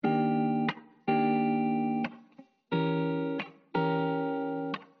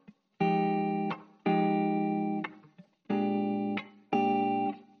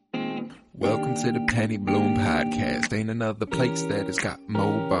Welcome to the Penny Bloom Podcast. Ain't another place that has got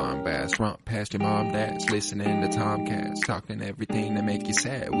more bombast. Romp past your mom, dad's listening to Tomcats. Talking everything that make you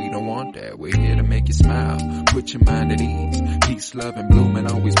sad. We don't want that. We're here to make you smile. Put your mind at ease. Peace, love, and bloom, and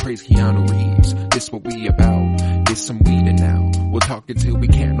always praise Keanu Reeves. This what we about. This some weeding now. We'll talk until we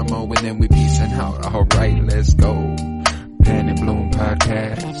can't no more, and then we peacing out. Alright, let's go. Penny Bloom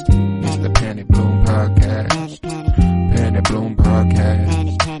Podcast. It's the Penny Bloom Podcast. Penny Bloom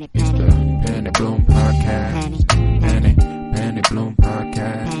Podcast. It's the Penny Bloom Podcast. Penny Bloom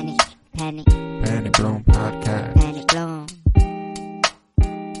Podcast. Penny Bloom Podcast.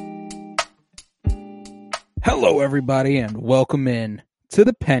 Hello, everybody, and welcome in to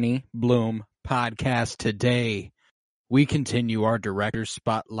the Penny Bloom Podcast. Today, we continue our director's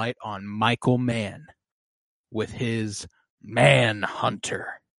spotlight on Michael Mann with his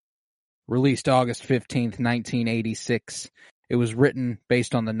Manhunter. Released August 15th, 1986. It was written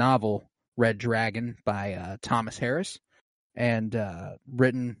based on the novel Red Dragon by Thomas Harris and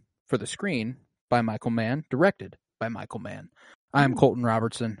written for the screen by Michael Mann, directed by Michael Mann. I'm Colton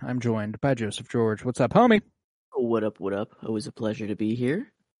Robertson. I'm joined by Joseph George. What's up, homie? What up, what up? Always a pleasure to be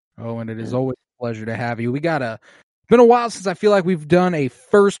here. Oh, and it is always a pleasure to have you. It's been a while since I feel like we've done a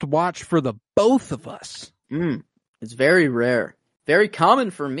first watch for the both of us. It's very rare. Very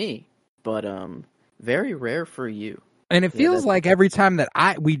common for me, but very rare for you. And it feels like every time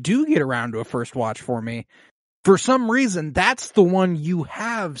that we do get around to a first watch for me, for some reason, that's the one you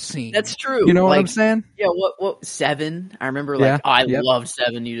have seen. That's true. You know what I'm saying? Yeah, what 7? I remember loved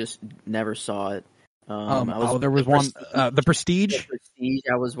 7, you just never saw it. There was one, The Prestige. The Prestige,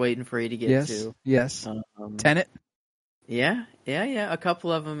 I was waiting for you to get to. Yes, Tenet. Yeah, a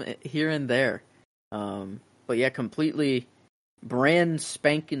couple of them here and there. But yeah, completely brand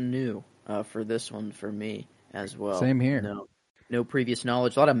spanking new for this one for me as well. Same here. No previous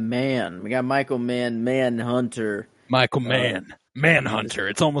knowledge. A lot of man. We got Michael Mann, Manhunter. Michael Mann, Manhunter.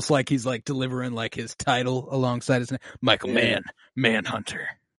 It's almost like he's like delivering like his title alongside his name. Michael Mann, Manhunter.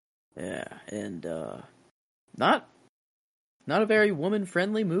 Yeah, and not a very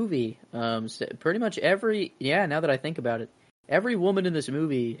woman-friendly movie. Pretty much now that I think about it, every woman in this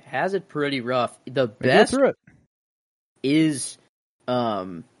movie has it pretty rough. The best is,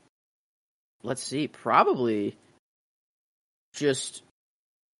 let's see, probably just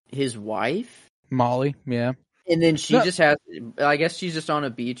his wife. Molly, yeah. And then she just has, I guess she's just on a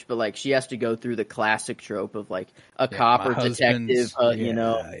beach, but like she has to go through the classic trope of like a cop or detective,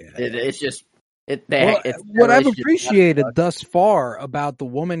 It's just, what I've appreciated thus far about the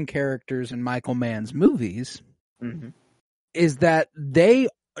woman characters in Michael Mann's movies is that they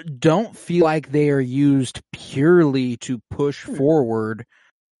don't feel like they are used purely to push forward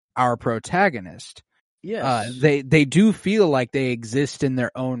our protagonist. Yes. They do feel like they exist in their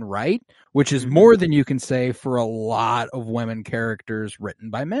own right, which is more than you can say for a lot of women characters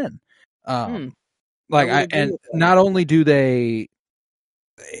written by men. And not only do they,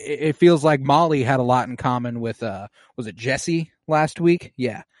 it feels like Molly had a lot in common with, was it Jesse last week?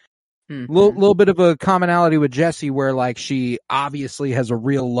 Yeah. Little bit of a commonality with Jesse where like she obviously has a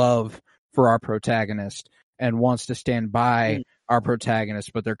real love for our protagonist and wants to stand by our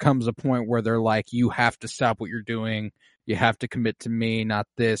protagonist, but there comes a point where they're like, you have to stop what you're doing. You have to commit to me, not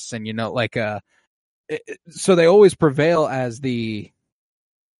this. And so they always prevail as the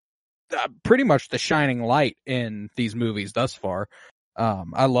pretty much the shining light in these movies thus far.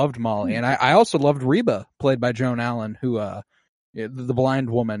 I loved Molly, and I also loved Reba, played by Joan Allen, who the blind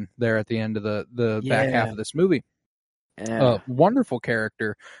woman there at the end of the back half of this movie. Wonderful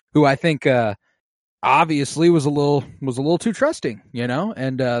character who I think obviously was a little too trusting,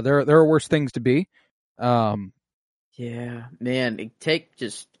 and there are worse things to be. Yeah, man,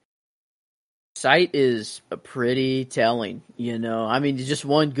 sight is pretty telling, I mean, just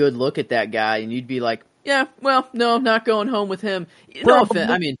one good look at that guy and you'd be like, yeah, well, no, I'm not going home with him. No offense.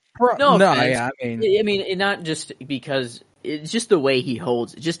 I mean, no offense. Yeah, I mean, and not just because it's just the way he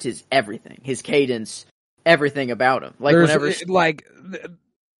holds, just his everything, his cadence, everything about him. Like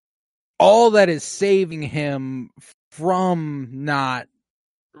all that is saving him from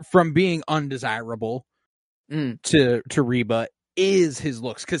being undesirable to Reba is his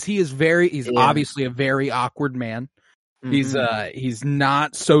looks, because he's obviously a very awkward man. He's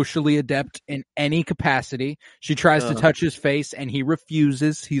not socially adept in any capacity. She tries to touch his face and he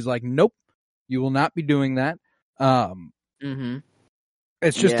refuses. He's like, nope, you will not be doing that.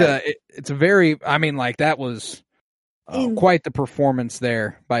 It's just that was quite the performance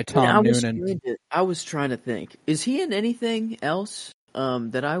there by Tom Noonan. I was trying to think, is he in anything else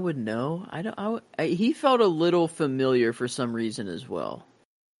that I would know? He felt a little familiar for some reason as well.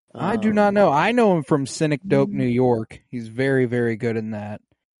 I do not know. I know him from Cynic Dope, New York. He's very, very good in that.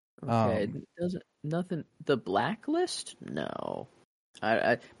 Okay, nothing. The Blacklist? No.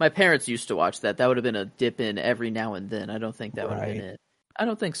 My parents used to watch that. That would have been a dip in every now and then. I don't think that would have been it. I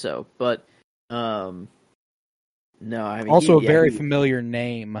don't think so. But no, I mean, also a very familiar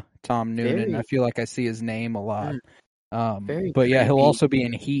name, Tom Noonan. I feel like I see his name a lot. But yeah, he'll also be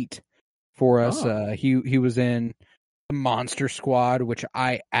in Heat for us. He was in the Monster Squad, which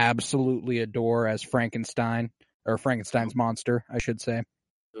I absolutely adore as Frankenstein, or Frankenstein's monster, I should say.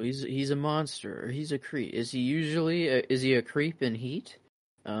 So he's a monster, or he's a creep. Is he usually is he a creep in Heat?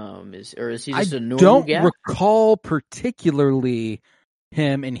 Is he just a normal guy? I don't recall particularly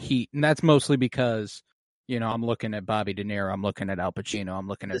him in Heat, and that's mostly because, you know, I'm looking at Bobby De Niro, I'm looking at Al Pacino, I'm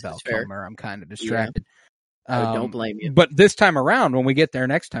looking at Val Kilmer, I'm kind of distracted. Yeah. Don't blame you. But this time around, when we get there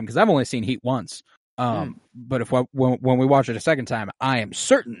next time, because I've only seen Heat once, but when we watch it a second time, I am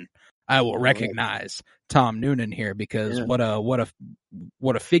certain I will recognize Tom Noonan here, because what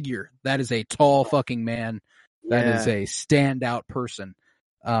a figure. That is a tall fucking man. That is a standout person.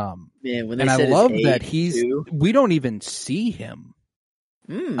 Man, when and I love that we don't even see him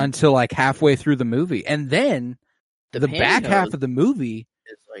until like halfway through the movie, and then the back half of the movie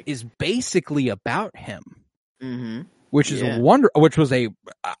is basically about him, which is which was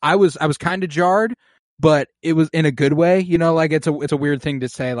I was kind of jarred, but it was in a good way, you know. Like it's a weird thing to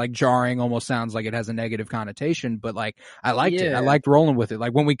say, like jarring almost sounds like it has a negative connotation, but like I liked it. I liked rolling with it.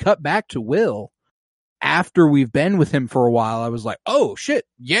 Like when we cut back to Will after we've been with him for a while, I was like, oh shit,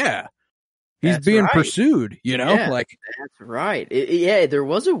 yeah, he's being pursued, you know. Like that's right. There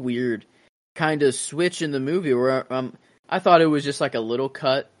was a weird kind of switch in the movie where I thought it was just like a little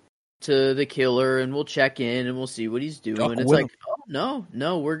cut to the killer, and we'll check in and we'll see what he's doing. It's like, oh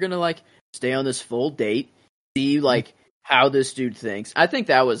no, we're gonna like stay on this full date, see like how this dude thinks. I think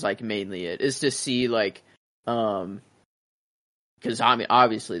that was like mainly it, is to see like, because I mean,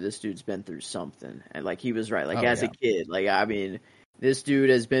 obviously this dude's been through something, and like he was right, like as a kid, like I mean, this dude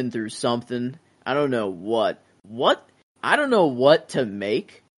has been through something. I don't know what I don't know what to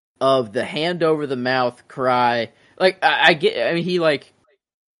make of the hand over the mouth cry. Like I mean, he like,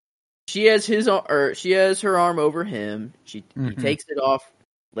 she has her arm over him. He takes it off,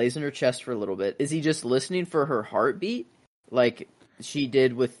 lays in her chest for a little bit. Is he just listening for her heartbeat, like she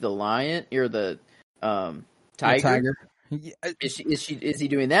did with the lion or the tiger? The tiger. Is he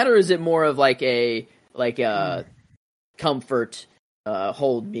doing that, or is it more of like a comfort,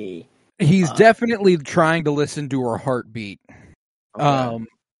 hold me? He's definitely trying to listen to her heartbeat. Okay.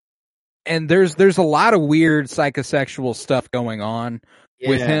 And there's a lot of weird psychosexual stuff going on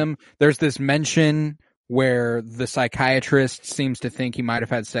with him. There's this mention where the psychiatrist seems to think he might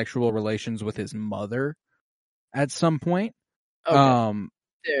have had sexual relations with his mother at some point.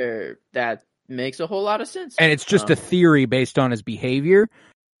 Okay. That makes a whole lot of sense. And it's just a theory based on his behavior.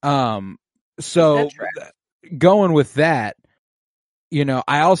 So going with that, you know,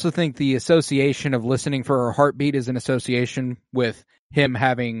 I also think the association of listening for her heartbeat is an association with him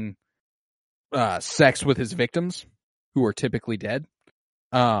having sex with his victims, who are typically dead.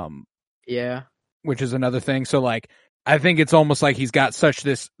 Which is another thing. So like, I think it's almost like he's got such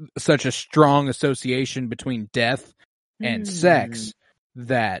a strong association between death and sex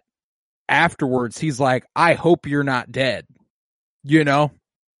that afterwards he's like, I hope you're not dead. You know?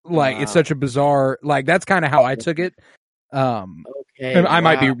 Like, it's such a bizarre, like, that's kind of how I took it. I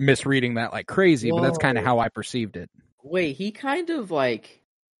might be misreading that like crazy, but that's kind of how I perceived it. Wait, he kind of like,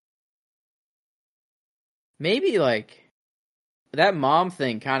 maybe like that mom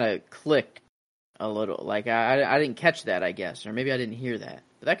thing kind of clicked a little. Like I didn't catch that, I guess, or maybe I didn't hear that.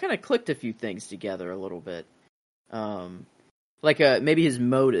 But that kind of clicked a few things together a little bit. Like maybe his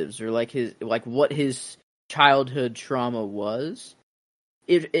motives, or like what his childhood trauma was.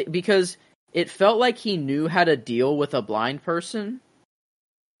 Because it felt like he knew how to deal with a blind person.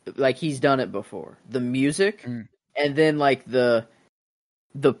 Like he's done it before. The music, and then like the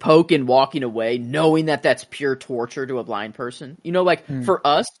poke and walking away, knowing that that's pure torture to a blind person. You know, like for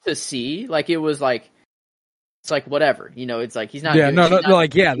us to see, like it was like, it's like whatever. You know, it's like he's not. Yeah,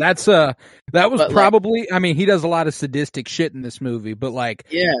 that's that was probably. Like, I mean, he does a lot of sadistic shit in this movie, but like,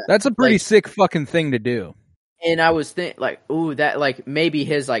 that's a pretty sick fucking thing to do. And I was thinking, like, ooh, that like maybe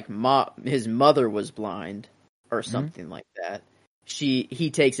his like his mother was blind or something like that. He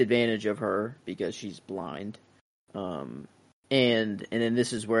takes advantage of her because she's blind. And then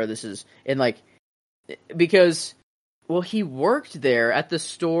this is where this is, and like, because, well, he worked there at the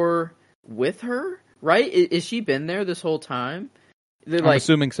store with her, right? Is she been there this whole time? I'm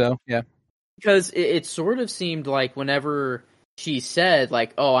assuming so, yeah. Because it sort of seemed like whenever she said,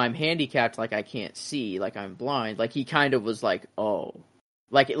 like, oh, I'm handicapped, like, I can't see, like, I'm blind, like, he kind of was like, oh.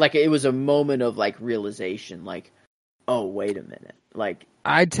 Like it was a moment of, like, realization, like, oh, wait a minute. Like,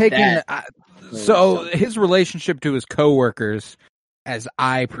 so his relationship to his coworkers, as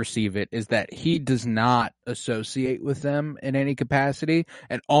I perceive it, is that he does not associate with them in any capacity,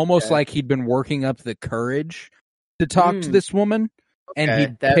 and almost like he'd been working up the courage to talk to this woman, and he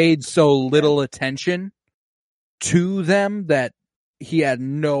paid so little attention to them that he had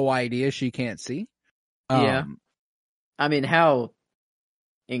no idea she can't see. I mean, how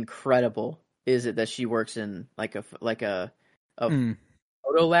incredible is it that she works in like a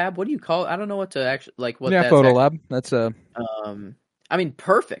photo lab? What do you call it? I don't know what to actually like. What? Yeah, photo lab. That's a. I mean,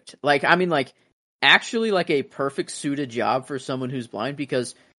 perfect. Like, I mean, like, actually, like a perfect suited job for someone who's blind,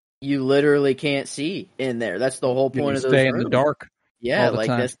 because you literally can't see in there. That's the whole point of those stay rooms. In the dark. Yeah, like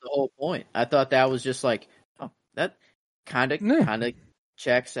time. That's the whole point. I thought that was just like, oh, that kind of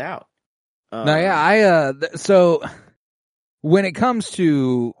checks out. So when it comes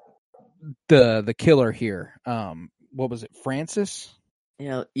to the killer here, what was it, Francis?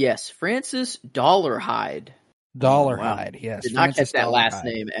 Yeah, yes, Francis 𝗈𝘉𝙉𝙃. 𝗈𝘉𝙉𝙃, yes. Did not catch that last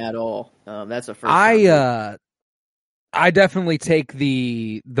name at all. That's a first. I definitely take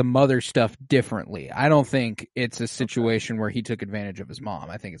the mother stuff differently. I don't think it's a situation where he took advantage of his mom.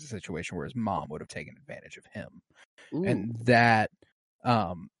 I think it's a situation where his mom would have taken advantage of him. Ooh. And that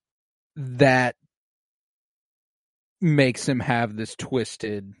makes him have this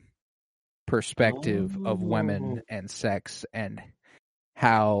twisted perspective of women and sex, and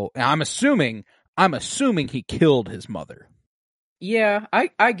how I'm assuming he killed his mother. Yeah,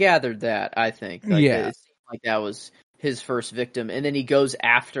 I gathered that. I think it seemed like that was his first victim, and then he goes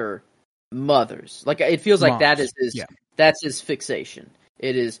after mothers. Like, it feels like that is his that's his fixation.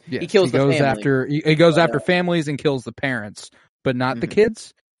 It is he kills the family. He goes after families and kills the parents, but not the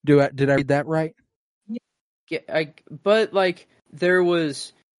kids. Did I read that right? Yeah, but like there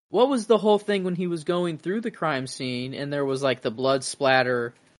was, what was the whole thing when he was going through the crime scene, and there was like the blood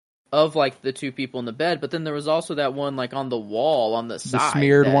splatter of like the two people in the bed, but then there was also that one like on the wall on the side, the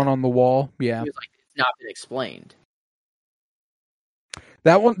smeared one on the wall. Yeah, he was like, it's not been explained.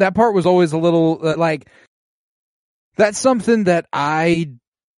 That part was always a little like, that's something that I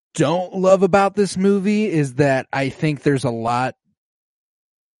don't love about this movie, is that I think there's a lot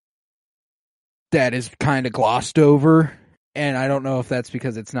that is kind of glossed over, and I don't know if that's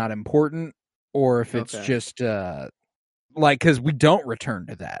because it's not important or if it's just like, because we don't return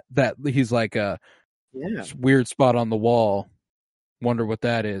to that he's like this weird spot on the wall, wonder what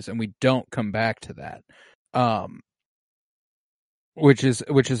that is, and we don't come back to that, which is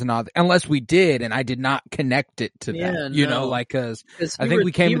an odd, unless we did and I did not connect it to that, know, like, because I think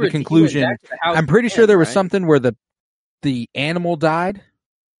we came to the conclusion, I'm pretty sure there was something where the animal died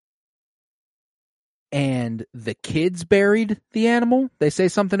and the kids buried the animal. They say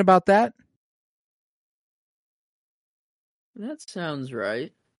something about that. That sounds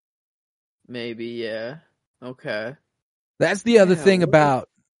right. Maybe, yeah. Okay. That's the other thing about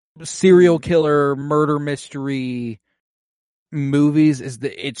serial killer, murder mystery movies, is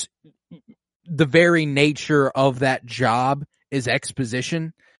that it's the very nature of that job is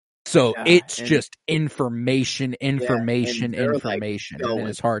exposition. So it's just information, and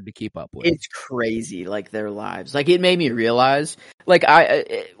it's hard to keep up with. It's crazy, like, their lives. Like, it made me realize, like,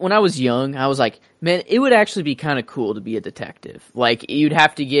 when I was young, I was like, man, it would actually be kind of cool to be a detective. Like, you'd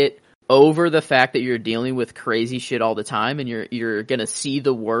have to get over the fact that you're dealing with crazy shit all the time, and you're gonna see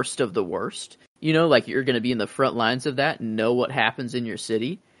the worst of the worst. You know, like, you're gonna be in the front lines of that and know what happens in your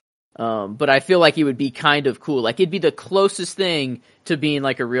city. But I feel like it would be kind of cool. Like, it'd be the closest thing to being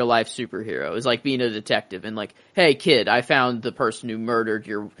like a real life superhero, is like being a detective and like, hey kid, I found the person who murdered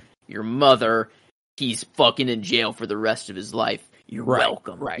your mother. He's fucking in jail for the rest of his life. You're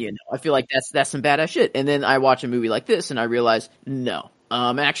welcome. Right. You know, I feel like that's some badass shit. And then I watch a movie like this and I realize, no,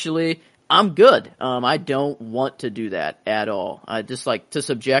 actually, I'm good. I don't want to do that at all. I just, like, to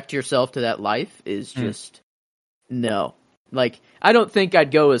subject yourself to that life is just no. Like, I don't think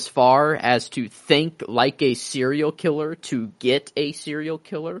I'd go as far as to think like a serial killer to get a serial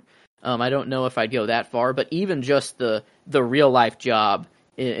killer. I don't know if I'd go that far, but even just the real life job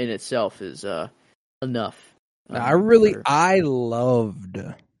in itself is enough. I loved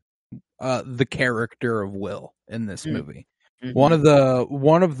the character of Will in this movie. Mm-hmm.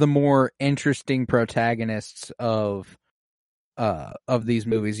 One of the more interesting protagonists of these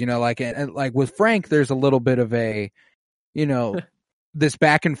movies. You know, like with Frank, there's a little bit of a, you know, this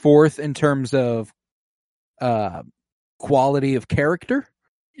back and forth in terms of quality of character.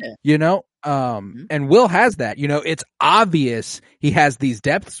 you know? And Will has that, you know, it's obvious he has these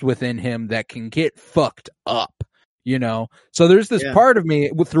depths within him that can get fucked up, you know? So there's this part of me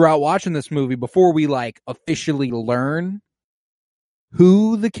throughout watching this movie before we like officially learn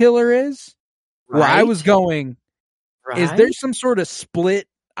who the killer is, where I was going, is there some sort of split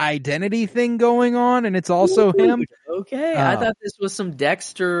identity thing going on and it's also him? Okay. I thought this was some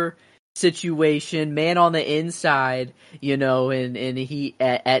Dexter situation, man on the inside, you know, and he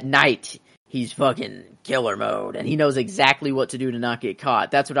at night he's fucking killer mode and he knows exactly what to do to not get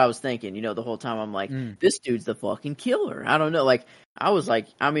caught. That's what I was thinking, you know, the whole time. I'm like, this dude's the fucking killer. I don't know, like I was like,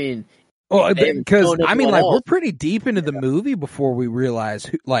 I mean, because I mean, like we're pretty deep into the movie before we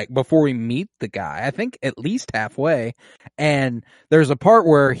realize, like before we meet the guy. I think at least halfway, and there's a part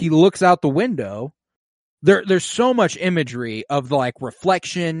where he looks out the window. There's so much imagery of the like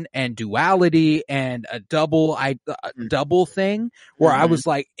reflection and duality and a double thing where I was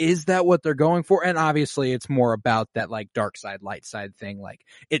like, is that what they're going for? And obviously it's more about that like dark side, light side thing. Like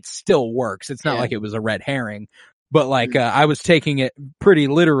it still works. It's not like it was a red herring, but like, I was taking it pretty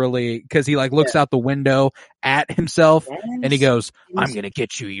literally because he like looks out the window at himself and he goes, I'm going to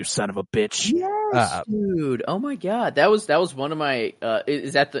get you, you son of a bitch. Yes, dude. Oh my God. That was one of my,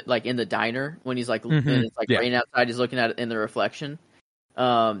 is that the, like in the diner when he's like, and it's like rain outside, he's looking at it in the reflection.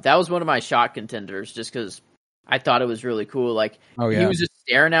 That was one of my shot contenders just because I thought it was really cool. Like he was just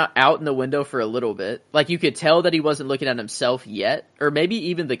staring out in the window for a little bit. Like you could tell that he wasn't looking at himself yet, or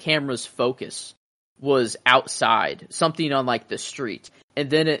maybe even the camera's focus was outside, something on like the street,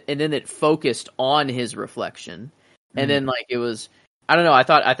 and then it focused on his reflection, and then like it was, I don't know. I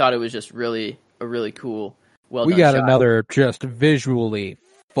thought it was just really a really cool. We got shot. Another just visually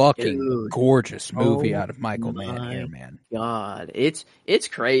fucking gorgeous movie out of Michael Mann here, man. God, it's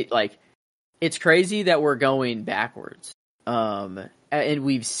great. Like it's crazy that we're going backwards. And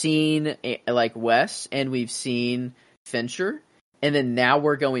we've seen like Wes, and we've seen Fincher. And then now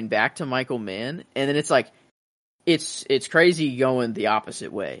we're going back to Michael Mann, and then it's like, it's crazy going the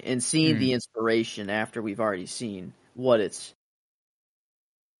opposite way and seeing the inspiration after we've already seen what it's.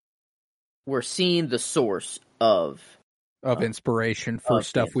 We're seeing the source of inspiration for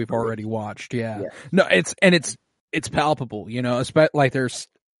stuff we've already watched. Yeah. No, it's palpable, you know, like there's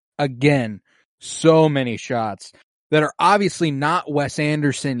again so many shots that are obviously not Wes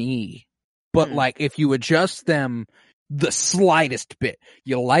Anderson-y, but like if you adjust them the slightest bit,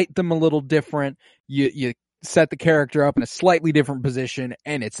 you light them a little different, you set the character up in a slightly different position,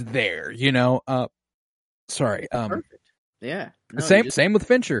 and it's there, you know. Sorry. Perfect. Yeah. No, same with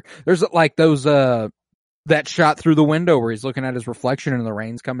Fincher. There's like those that shot through the window where he's looking at his reflection and the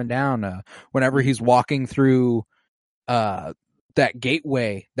rain's coming down. Whenever he's walking through that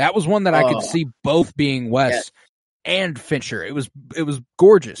gateway, that was one that I could see both being Wes and Fincher. It was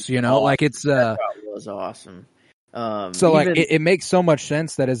gorgeous, you know. Like it's that was awesome. So like it makes so much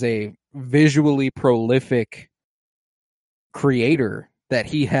sense that as a visually prolific creator that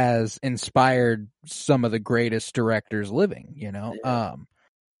he has inspired some of the greatest directors living, you know.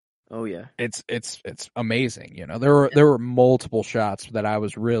 It's amazing, you know. There were multiple shots that I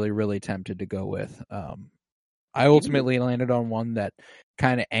was really, really tempted to go with. I ultimately landed on one that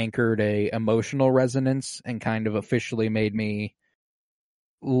kind of anchored a emotional resonance and kind of officially made me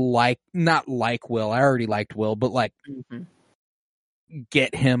not like Will. I already liked Will, but like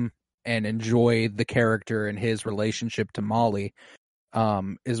get him and enjoy the character and his relationship to Molly.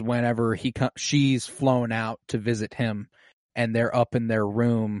 Is whenever she's flown out to visit him, and they're up in their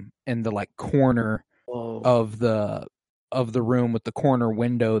room in the like corner of the room with the corner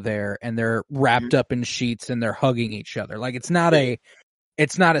window there, and they're wrapped up in sheets and they're hugging each other. Like it's not a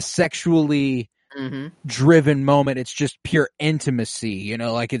sexually driven moment. It's just pure intimacy, you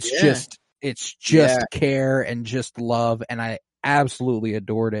know, like it's just care and just love. And I absolutely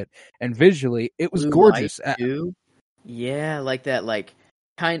adored it. And visually it was gorgeous. Like that, like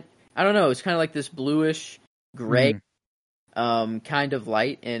I don't know. It's kind of like this bluish gray, kind of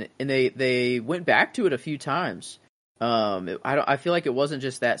light. And they went back to it a few times. I feel like it wasn't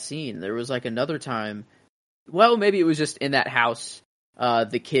just that scene. There was like another time. Well, maybe it was just in that house.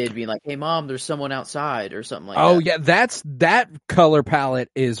 The kid being like, "Hey, Mom, there's someone outside," or something like that. Oh yeah, that color palette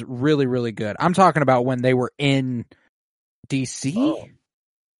is really, really good. I'm talking about when they were in DC.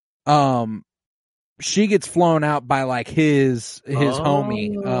 She gets flown out by like his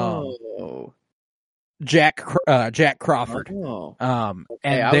homie, Jack Crawford.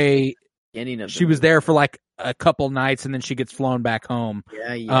 And she was there for like a couple nights, and then she gets flown back home.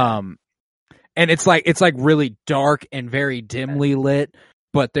 And it's like really dark and very dimly lit,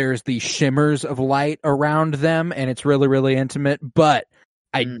 but there's these shimmers of light around them, and it's really, really intimate. But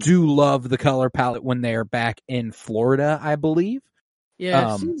I do love the color palette when they are back in Florida, I believe.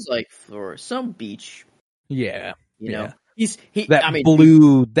 Yeah, it seems like Florida, some beach. Yeah, you know,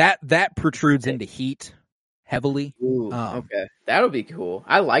 blue that protrudes into heat heavily. Ooh, okay, that'll be cool.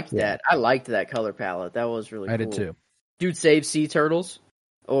 I liked that. I liked that color palette. That was really cool. I did too. Dude saves sea turtles,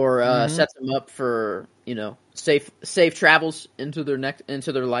 or sets them up for safe travels into their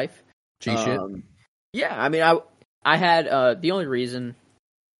life. Shit. Yeah, I mean, I had the only reason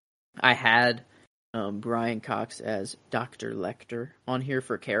I had Brian Cox as Dr. Lecter on here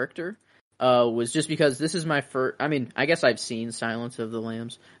for character was just because this is my first. I mean, I guess I've seen Silence of the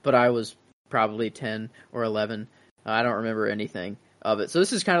Lambs, but I was probably 10 or 11. I don't remember anything of it. So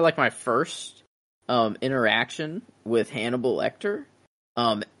this is kind of like my first interaction with Hannibal Lecter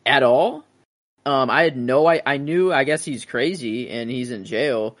at all. I knew, I guess he's crazy and he's in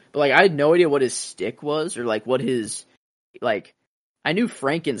jail, but like I had no idea what his stick was or like what his, like, I knew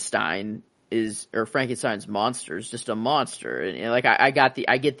Frankenstein's monster is just a monster, and like I get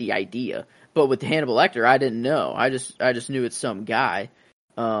the idea, but with Hannibal Lecter I didn't know. I just knew it's some guy,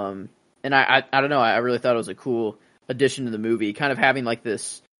 and I don't know. I really thought it was a cool addition to the movie, kind of having like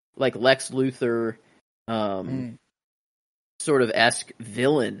this like Lex Luthor, sort of esque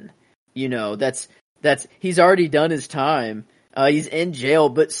villain. That's he's already done his time. He's in jail,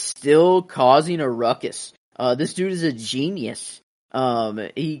 but still causing a ruckus. This dude is a genius.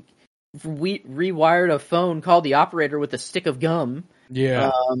 He rewired a phone, called the operator with a stick of gum.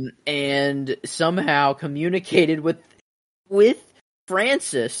 Yeah. And somehow communicated with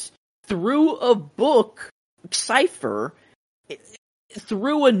Francis through a book cipher,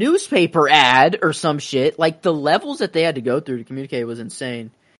 through a newspaper ad or some shit. Like, the levels that they had to go through to communicate was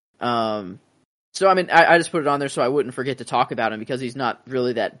insane. So I mean, I just put it on there so I wouldn't forget to talk about him, because he's not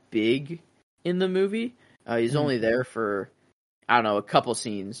really that big in the movie. He's only there for, I don't know, a couple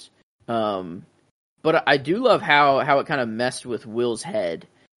scenes. But I do love how it kind of messed with Will's head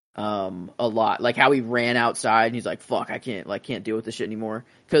a lot. Like how he ran outside and he's like, fuck, I can't deal with this shit anymore.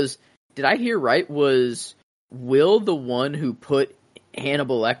 Because, did I hear right, was Will the one who put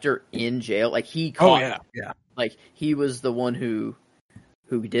Hannibal Lecter in jail? Like, he caught him. Yeah. Like, he was the one who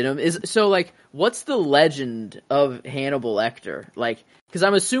did him. So, like, what's the legend of Hannibal Lecter? Like, because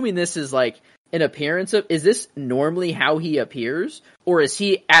I'm assuming this is, like, an appearance of... Is this normally how he appears? Or is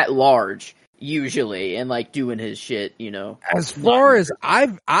he at large, usually, and, like, doing his shit, As far as...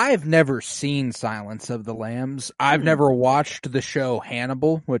 I've never seen Silence of the Lambs. I've never watched the show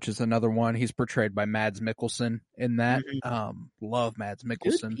Hannibal, which is another one. He's portrayed by Mads Mikkelsen in that. Love Mads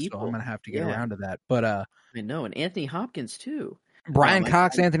Mikkelsen, so I'm going to have to get around to that. But I know, and Anthony Hopkins, too. Brian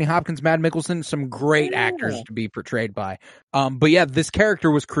Cox, Anthony Hopkins, Mads Mikkelsen, some great actors to be portrayed by. But yeah, this character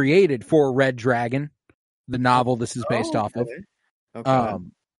was created for Red Dragon, the novel this is based off of. Okay.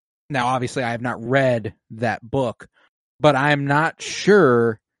 Now, obviously, I have not read that book, but I'm not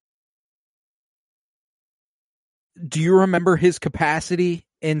sure. Do you remember his capacity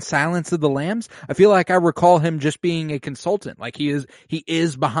in Silence of the Lambs? I feel like I recall him just being a consultant. Like he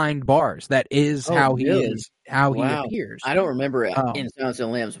is behind bars. That is how he is, how he appears. I don't remember it in Silence of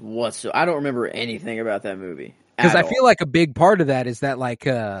the Lambs whatsoever. I don't remember anything about that movie. Because I feel like a big part of that is that, like,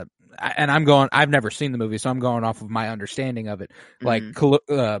 and I've never seen the movie, so I'm going off of my understanding of it. Like,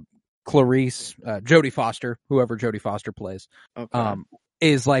 Clarice, Jodie Foster, whoever Jodie Foster plays,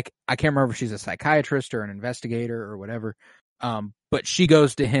 is like, I can't remember if she's a psychiatrist or an investigator or whatever. But she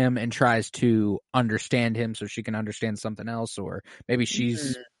goes to him and tries to understand him so she can understand something else, or maybe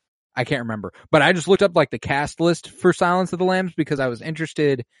she's, I can't remember. But I just looked up like the cast list for Silence of the Lambs because I was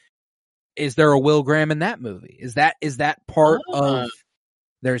interested. Is there a Will Graham in that movie? Is that part of?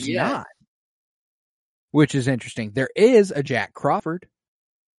 There's not, which is interesting. There is a Jack Crawford,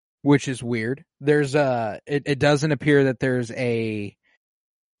 which is weird. There's it doesn't appear that there's a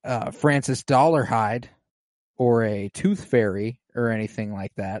Francis Dollarhide or a Tooth Fairy or anything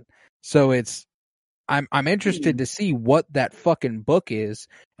like that. So I'm interested to see what that fucking book is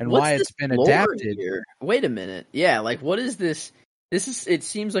and why it's been adapted. Here? Wait a minute. Yeah, like, what is this? It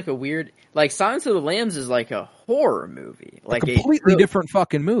seems like a weird, like, Silence of the Lambs is like a horror movie. Like a completely different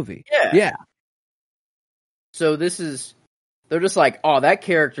fucking movie. Yeah. So they're just like, oh, that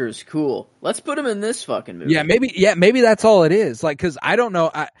character is cool. Let's put him in this fucking movie. Maybe that's all it is. Like, cause I don't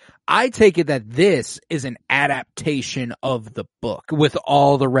know. I take it that this is an adaptation of the book with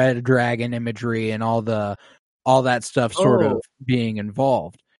all the Red Dragon imagery and all that stuff sort of being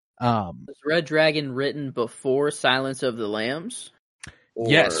involved. Was Red Dragon written before Silence of the Lambs?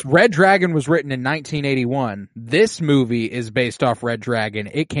 Yes, Red Dragon was written in 1981. This movie is based off Red Dragon.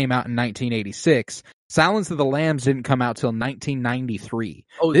 It came out in 1986. Silence of the Lambs didn't come out till 1993.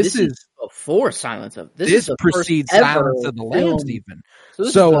 Oh, this is before Silence of this precedes Silence of the Lambs even. So this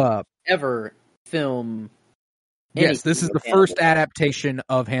is the ever film. Yes, this is the first adaptation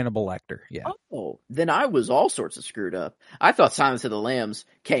of Hannibal Lecter. Yeah. Oh, then I was all sorts of screwed up. I thought Silence of the Lambs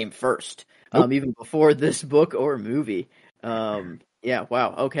came first, even before this book or movie. Yeah,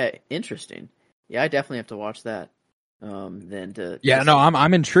 wow. Okay, interesting. Yeah, I definitely have to watch that. I'm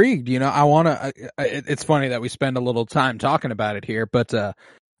intrigued. You know, I want to. It's funny that we spend a little time talking about it here, but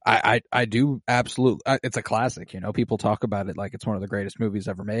I do absolutely. It's a classic. You know, people talk about it like it's one of the greatest movies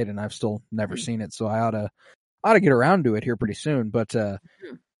ever made, and I've still never seen it. So I ought to get around to it here pretty soon. But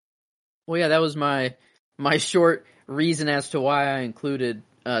well, yeah, that was my short reason as to why I included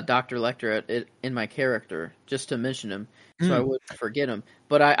Dr. Lecter in my character, just to mention him, so I wouldn't forget him.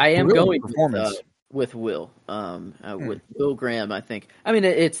 But I am going with Will, with Will Graham. I think. I mean,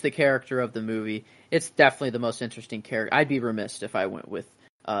 it's the character of the movie. It's definitely the most interesting character. I'd be remiss if I went with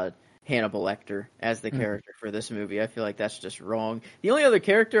Hannibal Lecter as the character for this movie. I feel like that's just wrong. The only other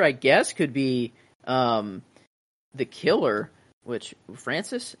character I guess could be the killer, which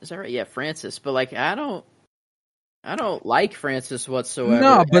Francis, is that right? Yeah, Francis. But like, I don't like Francis whatsoever.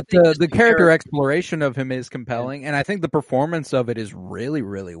 No, but the character exploration of him is compelling, and I think the performance of it is really,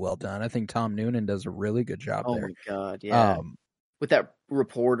 really well done. I think Tom Noonan does a really good job there. Oh my god, yeah. With that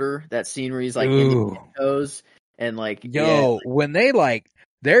reporter, that scene where he's like in the toes and like, when they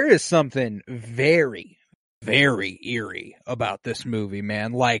there is something very, very eerie about this movie,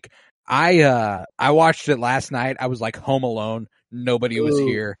 man. Like, I watched it last night. I was like home alone. Nobody was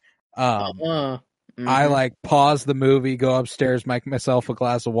here. I pause the movie, go upstairs, make myself a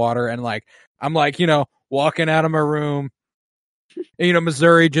glass of water, and I'm walking out of my room.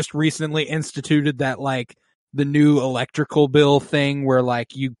 Missouri just recently instituted that the new electrical bill thing where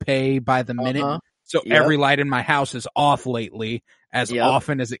you pay by the minute. So every light in my house is off lately, as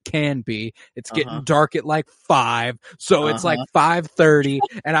often as it can be. It's getting dark at 5, so it's 5:30,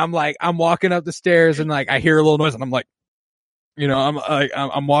 and I'm walking up the stairs and I hear a little noise, and I'm like,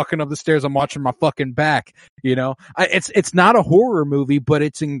 I'm walking up the stairs, I'm watching my fucking back. It's not a horror movie, but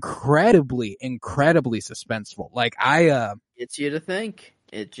it's incredibly, incredibly suspenseful. Gets you to think.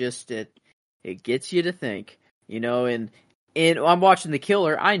 It gets you to think. And I'm watching The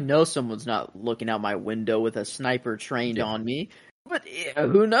Killer. I know someone's not looking out my window with a sniper trained on me. But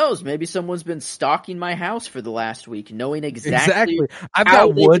who knows? Maybe someone's been stalking my house for the last week, knowing exactly. I've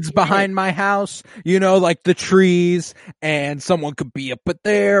got woods behind my house, the trees, and someone could be up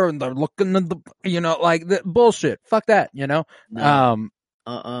there, and they're looking at the bullshit. Fuck that, No.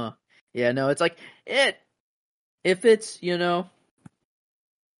 Yeah, no, it's if it's,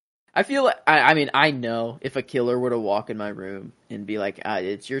 I feel like, I know if a killer were to walk in my room and be like,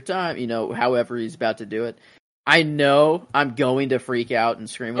 it's your time, however he's about to do it, I know I'm going to freak out and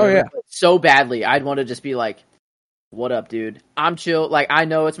scream so badly. I'd want to just be like, what up, dude? I'm chill. I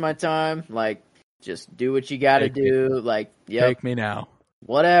know it's my time. Just do what you gotta do. Take me now.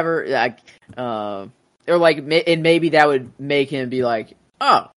 Whatever. And maybe that would make him be like,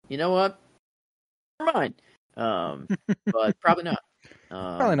 oh, you know what? Never mind. But probably not.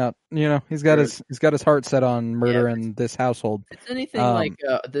 Probably not. He's got his heart set on murder in this household. It's anything like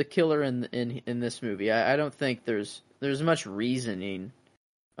the killer in this movie. I don't think there's much reasoning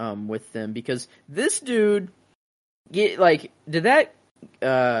with them, because this dude did that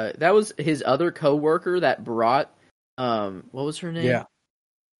that was his other coworker that brought what was her name? Yeah.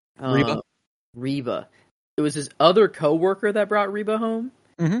 Reba. It was his other coworker that brought Reba home.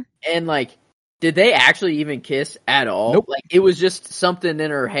 Mm-hmm. And did they actually even kiss at all? Nope. It was just something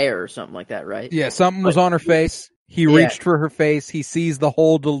in her hair or something like that, right? Yeah, something was on her face. He reached for her face. He sees the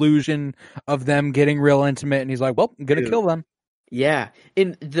whole delusion of them getting real intimate, and he's like, well, I'm going to kill them. Yeah.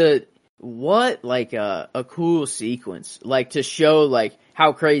 And a cool sequence, to show,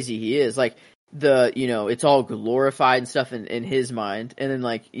 how crazy he is. It's all glorified and stuff in his mind. And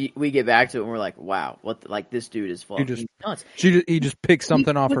then, we get back to it, and we're like, wow, this dude is fucking nuts. He just picked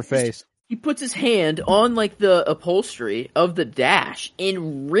something off her face. He puts his hand on the upholstery of the dash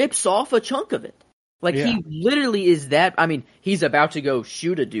and rips off a chunk of it. He literally is that. I mean, he's about to go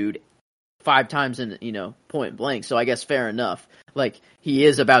shoot a dude 5 times in point blank. So I guess fair enough. He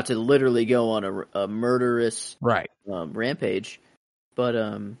is about to literally go on a murderous rampage.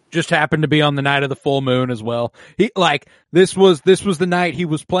 But just happened to be on the night of the full moon as well. He this was the night he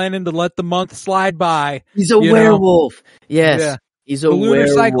was planning to let the month slide by. He's a werewolf. Yes. He's a the lunar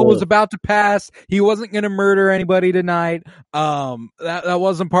cycle werewolf. was about to pass. He wasn't going to murder anybody tonight. That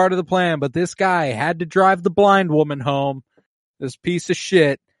wasn't part of the plan, but this guy had to drive the blind woman home. This piece of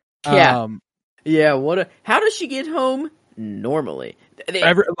shit. Yeah. How does she get home normally?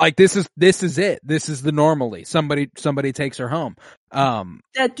 This is it. This is the normally. Somebody takes her home.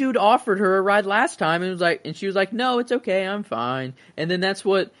 That dude offered her a ride last time and she was like, no, it's okay. I'm fine. And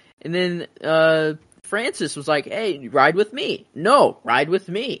then Francis was like, hey, ride with me. No, ride with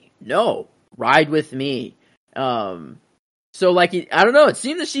me. No, ride with me. So I don't know. It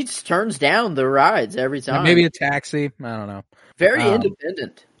seems that she just turns down the rides every time. Maybe a taxi. I don't know. Very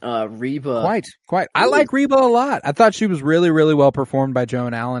independent. Reba. Quite. I like Reba a lot. I thought she was really, really well performed by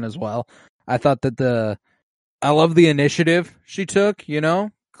Joan Allen as well. I thought that I love the initiative she took,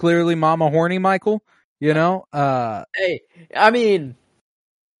 clearly Mama Horny Michael, Hey, I mean,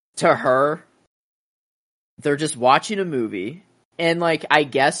 to her, they're just watching a movie, and I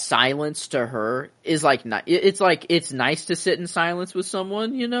guess silence to her is it's nice to sit in silence with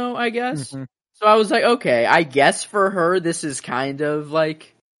someone, I guess. Mm-hmm. So I was like, okay, I guess for her this is kind of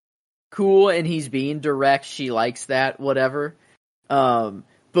cool, and he's being direct. She likes that, whatever. But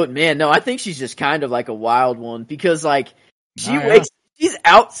man, no, I think she's just kind of a wild one because she's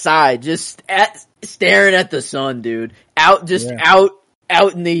outside just staring at the sun, dude. Out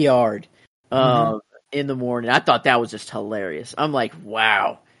in the yard. In the morning. I thought that was just hilarious. I'm like,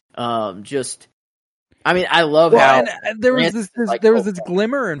 wow. I love how there was this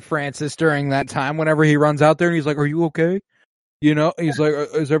glimmer in Francis during that time whenever he runs out there and he's like, are you okay? He's like,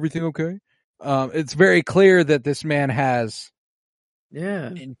 is everything okay? It's very clear that this man has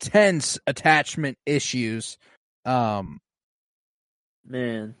intense attachment issues. Man.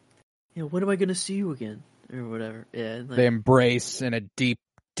 When am I going to see you again? Or whatever. Yeah. They embrace in a deep,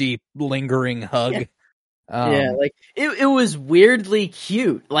 lingering hug. It was weirdly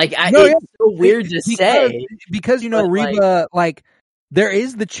cute. It's so weird to say. Because, Reba, there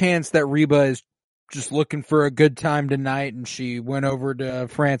is the chance that Reba is just looking for a good time tonight, and she went over to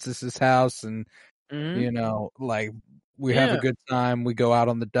Francis's house, and, we have a good time, we go out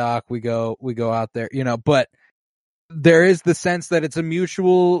on the dock, we go out there, but there is the sense that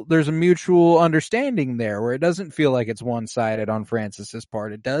there's a mutual understanding there where it doesn't feel like it's one-sided on Francis's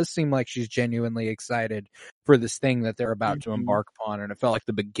part. It does seem like she's genuinely excited for this thing that they're about to embark upon, and it felt like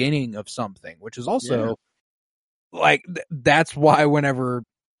the beginning of something, which is also that's why whenever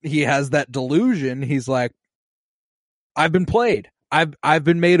he has that delusion, he's like, I've been played. I've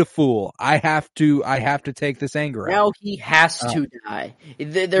been made a fool. I have to take this anger out. Now he has to die.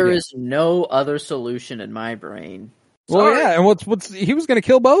 There is no other solution in my brain. Sorry. Well, yeah, and what's he was going to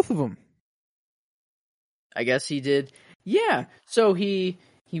kill both of them. I guess he did. Yeah. So he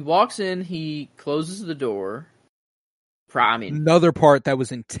walks in, he closes the door. Another part that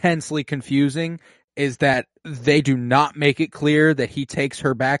was intensely confusing is that they do not make it clear that he takes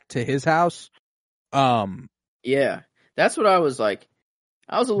her back to his house. Yeah. That's what I was like.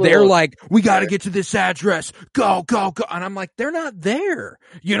 I was a little. They're like, we got to get to this address. Go, go, go. And I'm like, they're not there.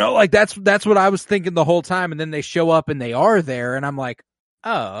 That's what I was thinking the whole time. And then they show up and they are there. And I'm like,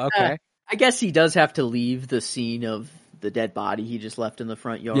 oh, okay. I guess he does have to leave the scene of the dead body he just left in the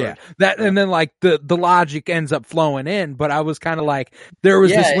front yard. Yeah, and then the logic ends up flowing in, but I was kind of like, there was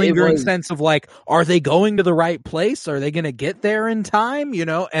this lingering sense of are they going to the right place? Are they going to get there in time?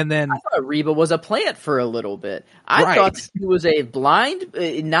 And then I thought Reba was a plant for a little bit. I thought she was a blind,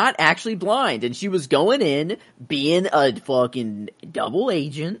 not actually blind, and she was going in being a fucking double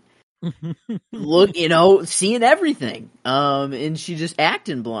agent. Look, seeing everything. And she just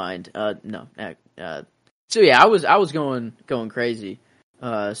acting blind. So yeah, I was going crazy.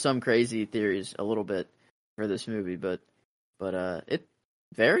 Some crazy theories a little bit for this movie, but it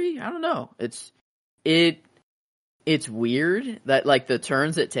very, I don't know. It's weird that the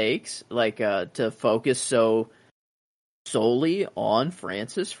turns it takes, to focus so solely on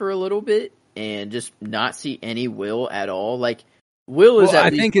Francis for a little bit and just not see any Will at all. Will is I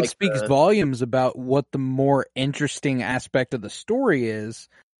think it speaks volumes about what the more interesting aspect of the story is.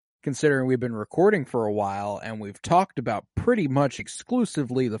 Considering we've been recording for a while and we've talked about pretty much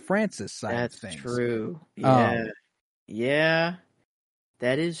exclusively the Francis side of things. That's true. Yeah. Yeah.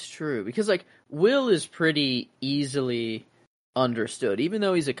 That is true. Because Will is pretty easily understood, even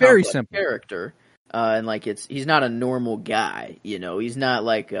though he's a very complex simple character. And he's not a normal guy, he's not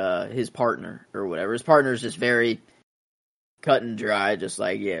his partner or whatever. His partner is just very cut and dry, just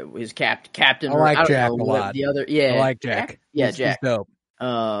his captain. I like Jack a lot. The other, I like Jack. Jack. He's dope.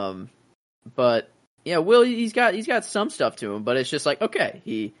 But yeah, Will, he's got some stuff to him, but it's just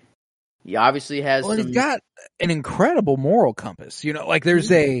okay, He obviously has Well, he's got an incredible moral compass. You know, like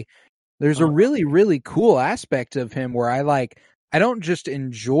there's a really, really cool aspect of him where I don't just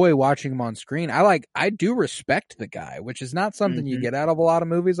enjoy watching him on screen. I do respect the guy, which is not something you get out of a lot of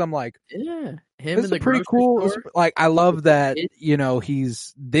movies. I'm like, yeah, this is pretty cool. Like, I love that, you know,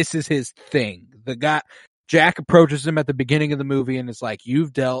 this is his thing. The guy, Jack approaches him at the beginning of the movie and is like,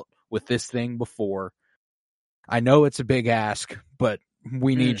 you've dealt with this thing before. I know it's a big ask, but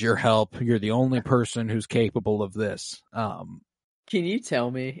we need your help. You're the only person who's capable of this. Can you tell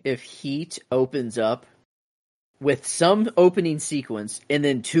me if Heat opens up with some opening sequence and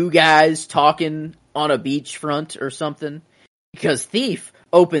then two guys talking on a beachfront or something? Because Thief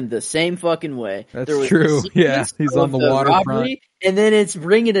opened the same fucking way. That's true. Yeah, he's on the waterfront. And then it's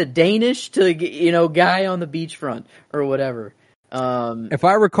bringing a Danish to, you know, guy on the beachfront or whatever. If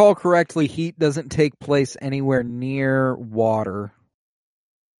I recall correctly, Heat doesn't take place anywhere near water.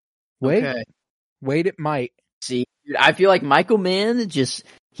 Wait, it might. See, I feel like Michael Mann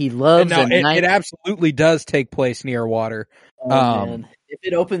he loves it absolutely does take place near water. Man. If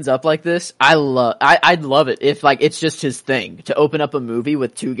it opens up like this, I'd love it. If like it's just his thing to open up a movie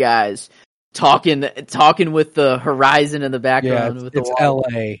with two guys talking with the horizon in the background. Yeah, it's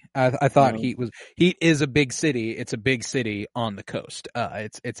L.A. I thought Heat is a big city. It's a big city on the coast.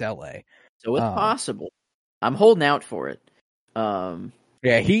 It's L.A. So it's possible. I'm holding out for it.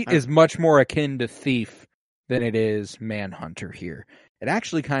 Yeah, Heat is much more akin to Thief than it is Manhunter here. It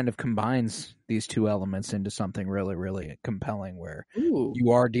actually kind of combines these two elements into something really, really compelling where you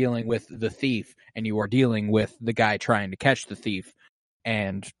are dealing with the thief and you are dealing with the guy trying to catch the thief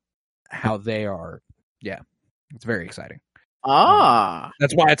and how they are. Yeah, it's very exciting.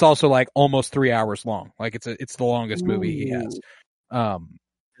 That's why it's also like almost 3 hours long. Like it's the longest movie he has. I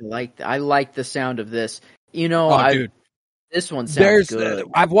like the sound of this. You know, dude. This one sounds good.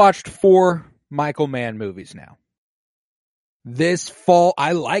 I've watched 4 Michael Mann movies now. This fall,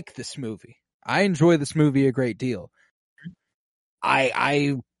 I like this movie. I enjoy this movie a great deal.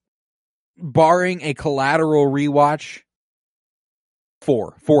 I barring a Collateral rewatch,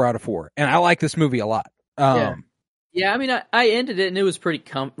 4 out of 4, and I like this movie a lot. Yeah, I mean, I ended it and it was pretty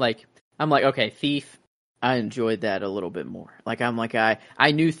I'm like, okay, Thief. I enjoyed that a little bit more. Like I'm like I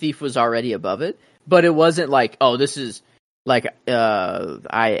knew Thief was already above it, but it wasn't like, oh, this is. Like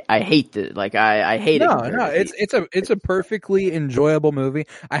I hate it. Like I hate it. No, it's a perfectly enjoyable movie.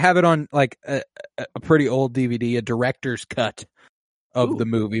 I have it on like a pretty old DVD, a director's cut of the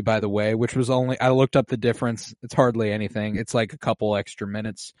movie, by the way, which was I looked up the difference. It's hardly anything. It's like a couple extra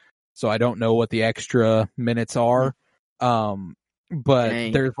minutes, so I don't know what the extra minutes are. But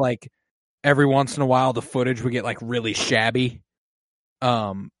there's like every once in a while the footage would get like really shabby.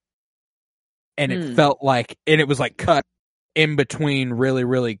 And it felt like, and it was like cut in between really,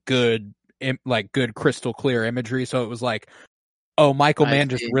 really good, like good crystal clear imagery. So it was like, oh, Michael Mann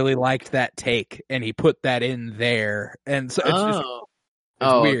just really liked that take and he put that in there. And so it's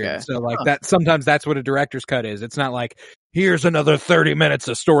weird. Okay. So like that, sometimes that's what a director's cut is. It's not like, here's another 30 minutes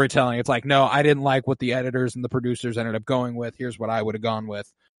of storytelling. It's like, no, I didn't like what the editors and the producers ended up going with. Here's what I would have gone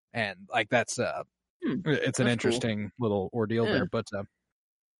with. And like, it's an interesting little ordeal there, but,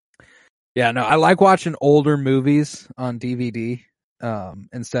 yeah, no, I like watching older movies on DVD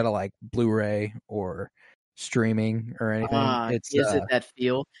instead of like Blu-ray or streaming or anything. It that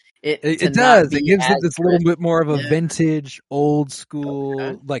feel? It does. It gives it this little bit more of a vintage, old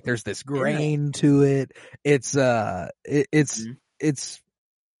school. Like there's this grain to it. It's and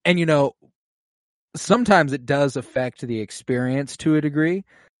you know, sometimes it does affect the experience to a degree.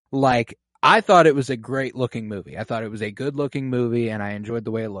 Like, I thought it was a great looking movie. I thought it was a good looking movie and I enjoyed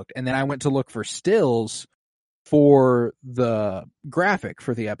the way it looked. And then I went to look for stills for the graphic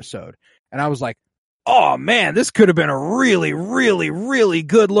for the episode. And I was like, oh man, this could have been a really, really, really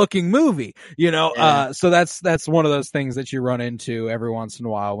good looking movie. You know, so that's one of those things that you run into every once in a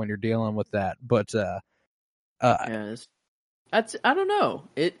while when you're dealing with that. But, I don't know.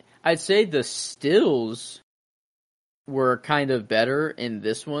 I'd say the stills were kind of better in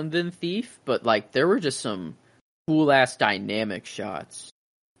this one than Thief, but like there were just some cool ass dynamic shots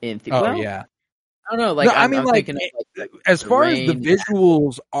in Thief. Oh, yeah. I don't know. Like, no, I'm thinking of, as far as the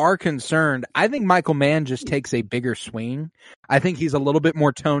visuals are concerned, I think Michael Mann just takes a bigger swing. I think he's a little bit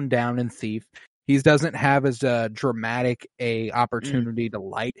more toned down in Thief. He doesn't have as dramatic a opportunity to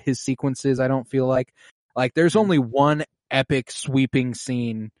light his sequences. I don't feel like there's only one epic sweeping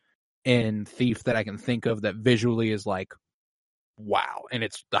scene in Thief that I can think of that visually is like, wow. And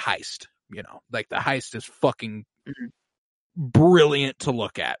it's the heist, you know, like the heist is fucking brilliant to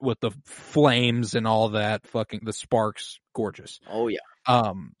look at with the flames and all that, fucking the sparks, gorgeous. Oh yeah.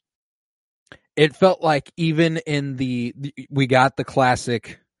 it felt like even in we got the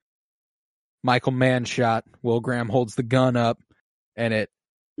classic Michael Mann shot. Will Graham holds the gun up, and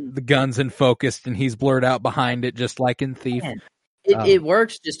the gun's in focus, and he's blurred out behind it, just like in Thief. Man, it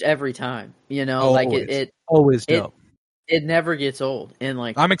works just every time, Always, it always dope. It never gets old, and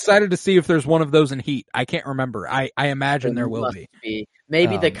I'm excited to see if there's one of those in Heat. I can't remember. I imagine there will be.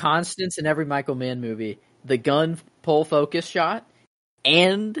 Maybe the constants in every Michael Mann movie: the gun pull focus shot,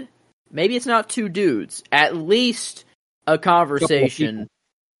 and maybe it's not two dudes, at least a conversation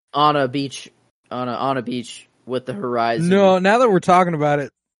on a beach, on a beach with the horizon. No, now that we're talking about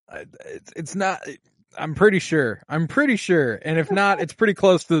it, it's not. I'm pretty sure. And if not, it's pretty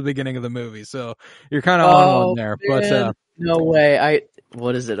close to the beginning of the movie. So you're kind of on one there. Man. But no way.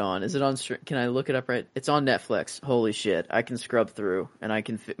 What is it on? Is it on? Can I look it up right? It's on Netflix. Holy shit! I can scrub through, and I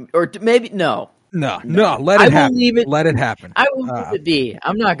can. Or maybe no. Let it happen. Let it happen. I will leave it be.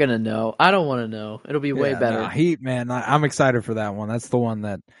 I'm not gonna know. I don't want to know. It'll be way better. No, Heat, man. I'm excited for that one. That's the one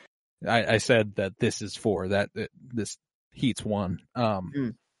that I said that this is for. This Heat's one.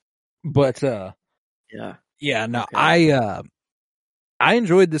 But yeah. No, okay. I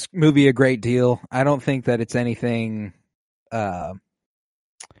enjoyed this movie a great deal. I don't think that it's anything. I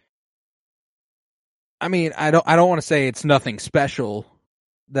mean, I don't want to say it's nothing special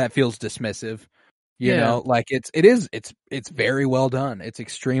that feels dismissive. You know, like it's very well done. It's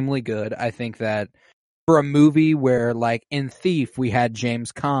extremely good. I think that for a movie where, like in Thief, we had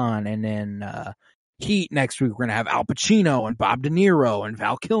James Caan, and in Heat next week we're gonna have Al Pacino and Bob De Niro and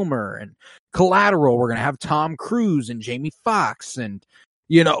Val Kilmer, and Collateral we're gonna have Tom Cruise and Jamie Foxx, and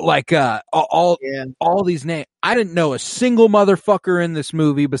like all these names. I didn't know a single motherfucker in this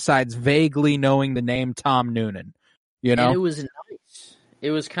movie besides vaguely knowing the name Tom Noonan. And it was nice. It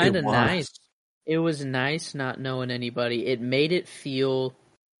was kind of nice. It was nice not knowing anybody. It made it feel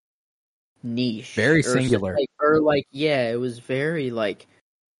niche, very singular, it was very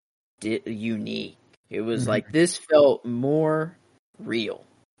unique. It was like this felt more real,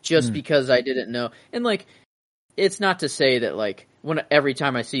 just because I didn't know. And it's not to say that every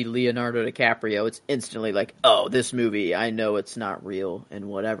time I see Leonardo DiCaprio, it's instantly like, oh, this movie, I know it's not real and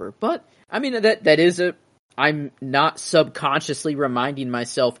whatever. But I mean that is I'm not subconsciously reminding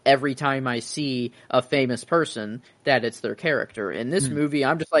myself every time I see a famous person that it's their character. In this movie,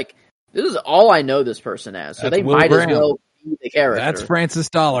 I'm just like, this is all I know this person as. So they might as well be the character. That's Francis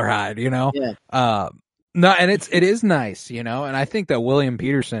Dollarhide, Yeah. No, and it is nice, and I think that William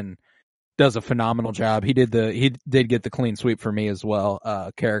Peterson does a phenomenal job. He did get the clean sweep for me as well,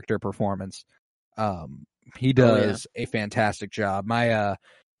 character performance. He does a fantastic job.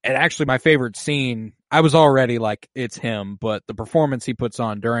 And actually my favorite scene, I was already like, it's him, but the performance he puts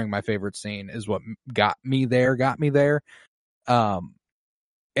on during my favorite scene is what got me there.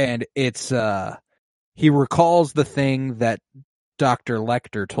 And it's, he recalls the thing that Dr.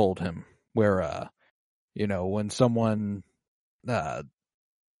 Lecter told him, where, when someone,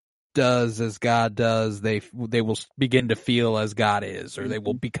 does as God does, they will begin to feel as God is, or they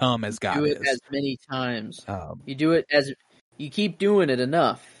will become as God is. Do it as many times. You do it as you keep doing it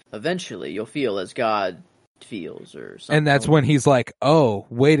enough. Eventually, you'll feel as God feels, or something. And that's when he's like, "Oh,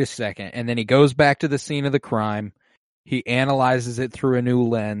 wait a second!" And then he goes back to the scene of the crime. He analyzes it through a new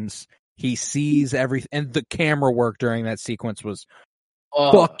lens. He sees everything, and the camera work during that sequence was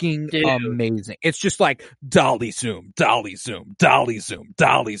fucking amazing. It's just like dolly zoom, dolly zoom, dolly zoom,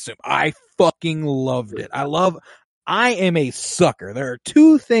 dolly zoom. I fucking loved it. I am a sucker. There are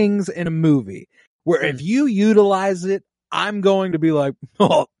two things in a movie where if you utilize it, I'm going to be like,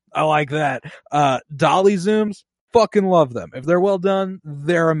 oh, I like that. Dolly zooms, fucking love them. If they're well done,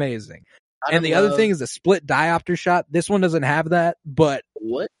 they're amazing. And the other thing is a split diopter shot. This one doesn't have that, but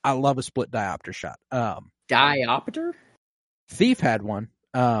I love a split diopter shot. Diopter? Thief had one.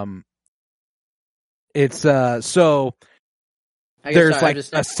 It's so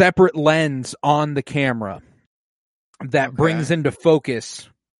there's a separate lens on the camera that brings into focus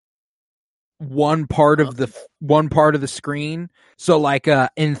one part of the screen. So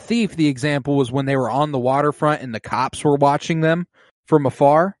in Thief, the example was when they were on the waterfront and the cops were watching them from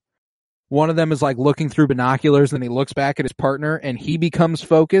afar. One of them is looking through binoculars, and he looks back at his partner, and he becomes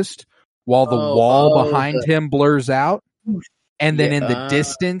focused while the wall behind him blurs out. And then in the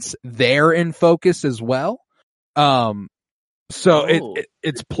distance, they're in focus as well. So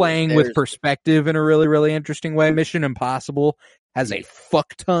it's playing with perspective in a really, really interesting way. Mission Impossible has a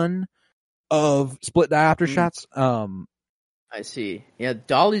fuck ton of split diopter shots. I see. Yeah,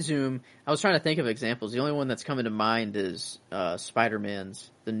 dolly zoom. I was trying to think of examples. The only one that's coming to mind is Spider-Man's,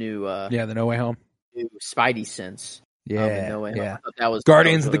 the new... the No Way Home. New Spidey sense. Yeah, no way. yeah. That was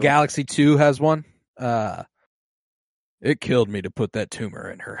Guardians of the Galaxy 2 has one. It killed me to put that tumor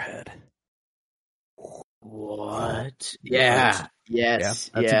in her head. What? Yeah.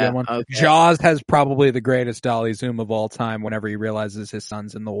 Yes. Yeah, that's a good one. Okay. Jaws has probably the greatest 𝗈𝘉𝗉 of all time whenever he realizes his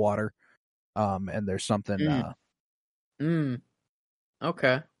son's in the water. And there's something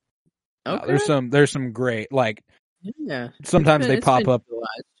Okay. There's some great, like, sometimes they pop up.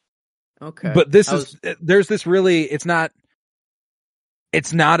 Okay. But there's this really, it's not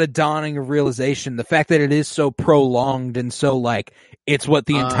a dawning of realization. The fact that it is so prolonged and so, like, it's what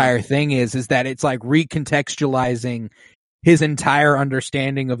the entire thing is that it's like recontextualizing his entire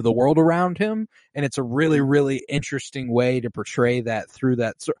understanding of the world around him. And it's a really, really interesting way to portray that through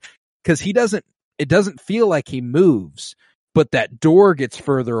that. Because it doesn't feel like he moves, but that door gets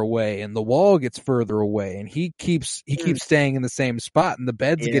further away and the wall gets further away and he keeps staying in the same spot and the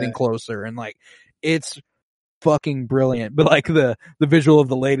bed's getting closer, and like, it's fucking brilliant. But like the visual of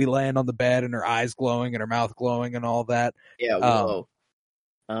the lady laying on the bed and her eyes glowing and her mouth glowing and all that. Yeah. Whoa.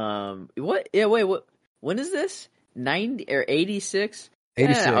 What? Yeah. Wait. What? When is this? 90 or 86?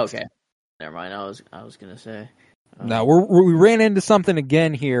 86. Okay. Never mind. I was gonna say. No, we ran into something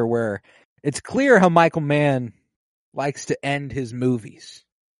again here where it's clear how Michael Mann likes to end his movies.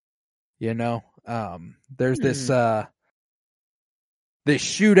 You know, there's this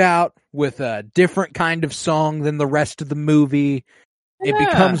shootout with a different kind of song than the rest of the movie. It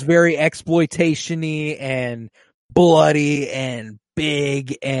becomes very exploitation-y and bloody and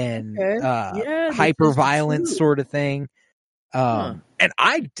big and hyper-violent sort of thing. And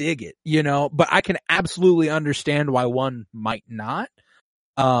I dig it, you know, but I can absolutely understand why one might not.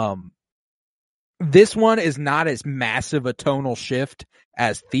 This one is not as massive a tonal shift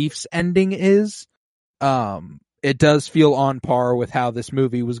as Thief's ending is. It does feel on par with how this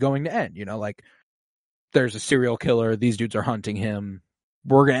movie was going to end. You know, like, there's a serial killer. These dudes are hunting him.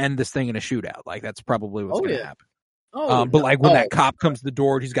 We're going to end this thing in a shootout. Like, that's probably what's going to happen. But like, when that cop comes to the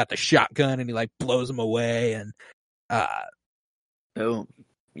door, he's got the shotgun and he like blows him away. And, boom.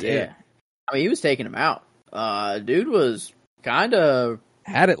 Yeah. I mean, he was taking him out. Dude was kind of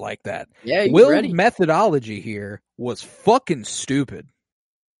had it like that. Yeah. Will's methodology here was fucking stupid.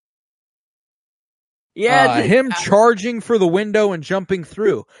 Yeah. Him charging for the window and jumping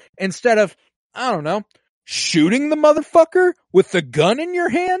through instead of, I don't know, shooting the motherfucker with the gun in your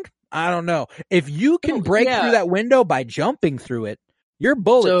hand. I don't know. If you can break through that window by jumping through it, your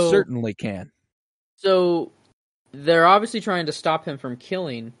bullet certainly can. So they're obviously trying to stop him from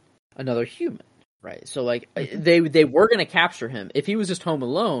killing another human, right? So like, they were going to capture him. If he was just home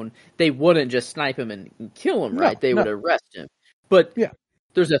alone, they wouldn't just snipe him and kill him, right? They would arrest him. But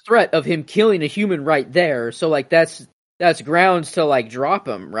there's a threat of him killing a human right there. So like, that's grounds to like drop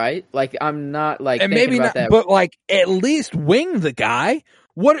him, right? Like, I'm not like, and maybe not, but like, at least wing the guy.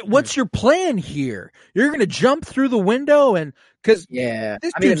 What's your plan here? You're going to jump through the window and because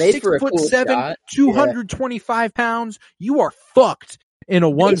this dude's 6'7", 225 pounds. You are fucked in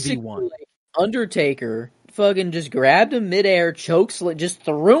a 1v1. Like, Undertaker fucking just grabbed him midair, just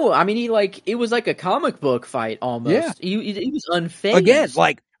threw him. I mean, it was like a comic book fight almost. Yeah. He was unfazed. Again,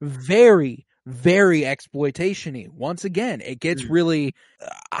 like, very, very exploitation-y. Once again, it gets really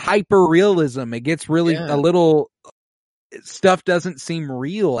hyper realism. It gets really a little. Stuff doesn't seem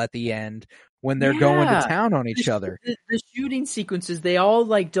real at the end when they're going to town on each other. The shooting sequences, they all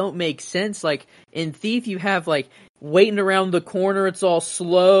like don't make sense. Like in Thief, you have like waiting around the corner, it's all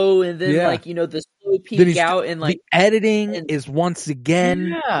slow, and then like, you know, the slow peek out, and like the editing is once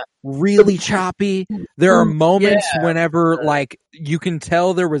again really choppy. There are moments whenever like you can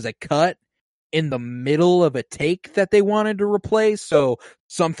tell there was a cut in the middle of a take that they wanted to replace, so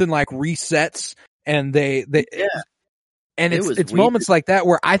something like resets and they and it's moments like that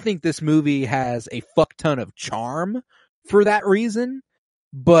where I think this movie has a fuck ton of charm for that reason,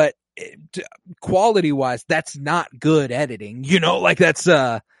 but quality wise, that's not good editing. You know, like that's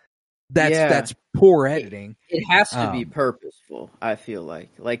poor editing. It has to be purposeful. I feel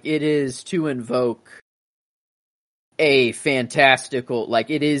like it is to invoke a fantastical, like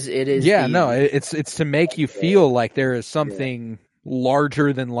it is. Yeah, it's to make you feel like there is something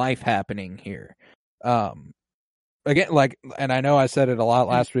larger than life happening here. Again, like, and I know I said it a lot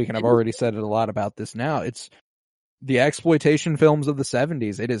last week, and I've already said it a lot about this now. It's the exploitation films of the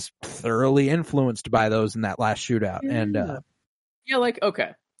 70s. It is thoroughly influenced by those in that last shootout. And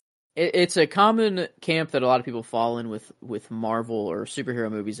it's a common camp that a lot of people fall in with Marvel or superhero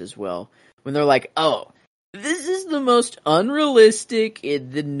movies as well. When they're like, oh, this is the most unrealistic.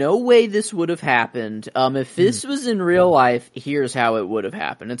 No way this would have happened. If this was in real life, here's how it would have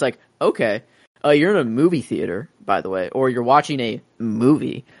happened. It's like, okay. you're in a movie theater, by the way, or you're watching a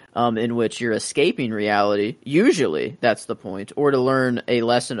movie in which you're escaping reality. Usually that's the point, or to learn a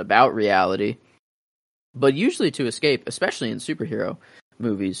lesson about reality. But usually to escape, especially in superhero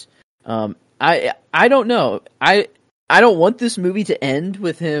movies. I don't know. I don't want this movie to end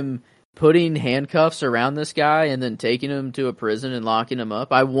with him putting handcuffs around this guy and then taking him to a prison and locking him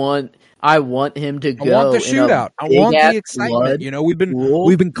up. I want him to go. I want the shootout. I want the excitement. Blood.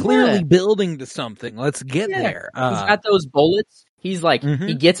 We've been clearly building to something. Let's get there. He's got those bullets. He's like,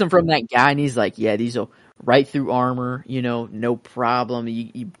 he gets them from that guy, and he's like, yeah, these will right through armor. No problem.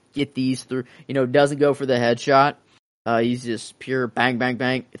 You get these through. Doesn't go for the headshot. He's just pure bang, bang,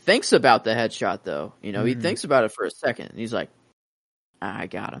 bang. Thinks about the headshot though. He thinks about it for a second. And he's like, I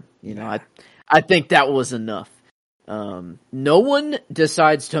got him. I think that was enough. No one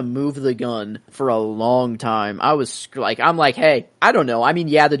decides to move the gun for a long time. I'm like, hey, I don't know. I mean,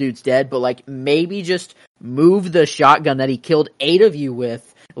 yeah, the dude's dead, but like maybe just move the shotgun that he killed 8 of you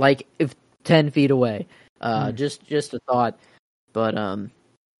with, like 10 feet away. Just a thought. But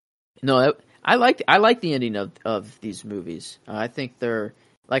no, I like the ending of these movies. I think they're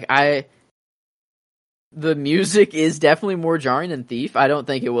like the music is definitely more jarring than Thief. I don't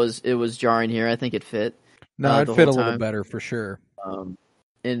think it was jarring here. I think it fit. No, it fit a little better for sure.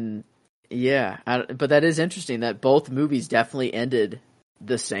 And yeah, but that is interesting that both movies definitely ended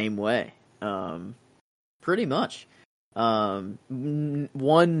the same way. Pretty much. One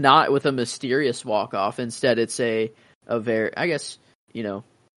not with a mysterious walk off. Instead, it's a very, I guess,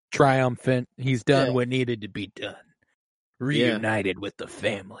 triumphant. He's done what needed to be done. Reunited with the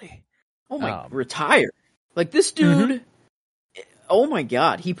family. Oh my! Retired. Like this dude. Oh my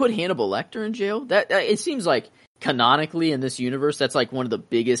God! He put Hannibal Lecter in jail. That it seems like canonically in this universe, that's like one of the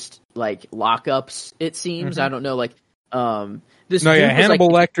biggest like lockups. It seems. I don't know. Like this. No, yeah. Hannibal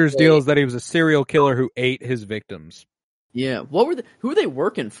Lecter's deal is that he was a serial killer who ate his victims. Yeah. Who are they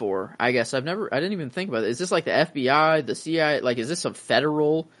working for? I guess I didn't even think about it. Is this like the FBI, the CIA? Like, is this a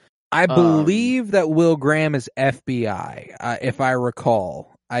federal? I believe that Will Graham is FBI, if I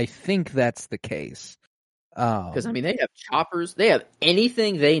recall. I think that's the case. Because I mean, they have choppers. They have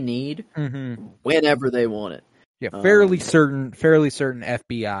anything they need whenever they want it. Yeah, fairly certain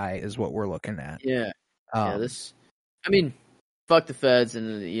FBI is what we're looking at. Yeah. This. I mean, fuck the feds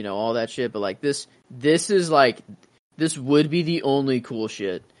and all that shit. But like this is like this would be the only cool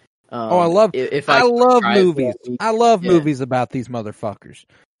shit. I love movies. I love movies about these motherfuckers.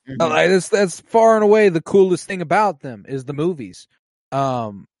 That's far and away the coolest thing about them is the movies.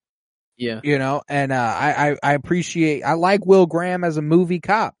 And I appreciate, I like Will Graham as a movie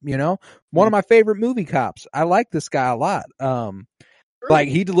cop, one of my favorite movie cops. I like this guy a lot. Like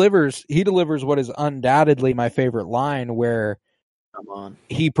he delivers what is undoubtedly my favorite line where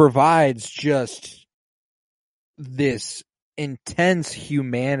he provides just this intense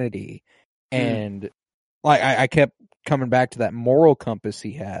humanity and like I kept coming back to that moral compass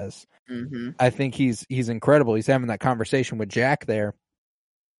he has. I think he's incredible. He's having that conversation with Jack there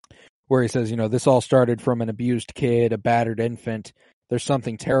where he says, this all started from an abused kid, a battered infant. There's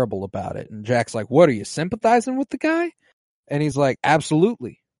something terrible about it. And Jack's like, what, are you sympathizing with the guy? And he's like,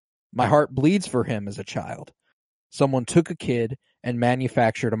 absolutely. My heart bleeds for him as a child. Someone took a kid and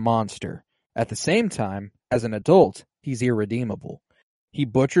manufactured a monster. At the same time, as an adult, he's irredeemable. He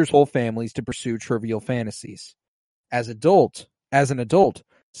butchers whole families to pursue trivial fantasies. As an adult,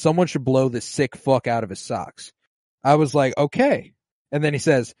 someone should blow this sick fuck out of his socks. I was like, okay. And then he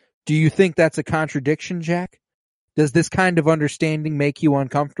says, do you think that's a contradiction, Jack? Does this kind of understanding make you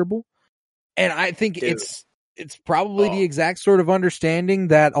uncomfortable? And I think it's probably the exact sort of understanding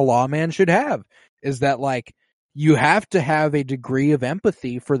that a lawman should have, is that like you have to have a degree of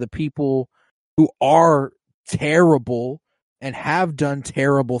empathy for the people who are terrible and have done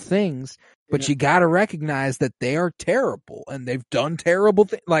terrible things, but you got to recognize that they are terrible and they've done terrible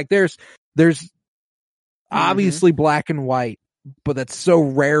things. Like there's obviously black and white, but that's so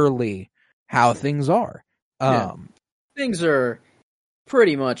rarely how things are. Things are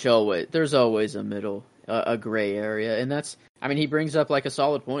pretty much there's always a middle, a gray area. And that's, I mean, he brings up like a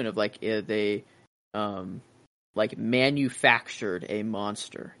solid point of like, they, like manufactured a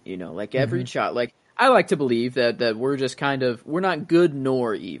monster, like every child, like I like to believe that we're just we're not good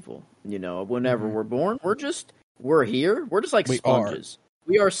nor evil, whenever we're born, we're here. We're just like sponges.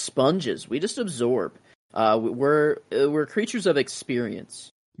 We are sponges. We just absorb. We're creatures of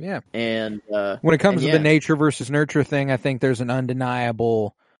experience. Yeah. And when it comes to the nature versus nurture thing, I think there's an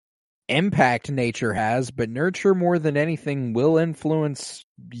undeniable impact nature has, but nurture more than anything will influence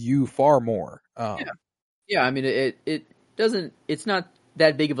you far more. Yeah. I mean, it's not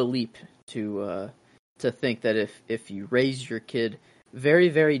that big of a leap to think that if you raise your kid very,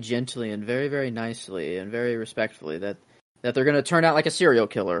 very gently and very, very nicely and very respectfully, that they're going to turn out like a serial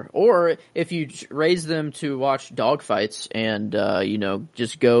killer. Or if you raise them to watch dogfights and,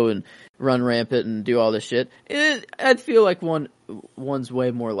 just go and run rampant and do all this shit, I'd feel like one's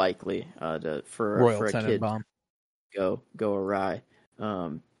way more likely for a kid to go awry.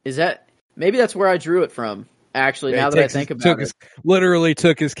 Is that maybe that's where I drew it from? Actually, now that I think about it, literally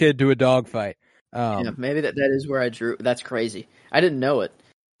took his kid to a dogfight. Maybe that is where I drew. That's crazy. I didn't know it,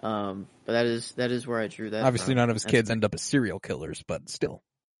 but that is where I drew that. Obviously, none of his kids end up as serial killers, but still,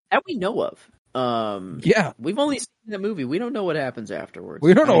 that we know of. Yeah, we've only seen that movie. We don't know what happens afterwards.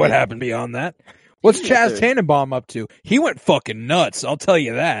 We don't know what happened beyond that. What's Chaz Tannenbaum up to? He went fucking nuts, I'll tell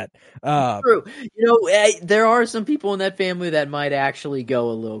you that. True. There are some people in that family that might actually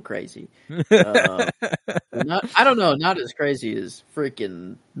go a little crazy. I don't know, not as crazy as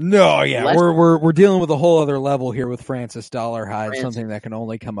freaking... No, yeah, we're dealing with a whole other level here with Francis 𝗈𝗆𝗉, something that can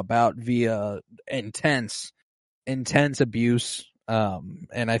only come about via intense abuse.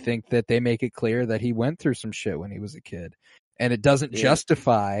 And I think that they make it clear that he went through some shit when he was a kid. And it doesn't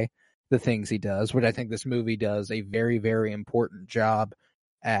justify the things he does, which I think this movie does a very, very important job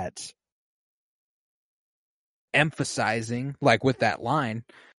at emphasizing, like with that line.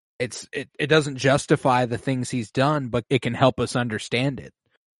 It doesn't justify the things he's done, but it can help us understand it.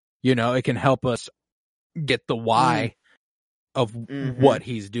 It can help us get the why of what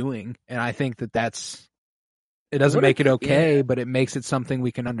he's doing. And I think that's, it doesn't make it okay, but it makes it something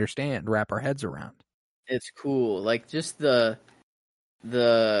we can understand, wrap our heads around. It's cool. Like just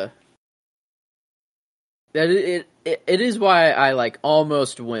it is why I like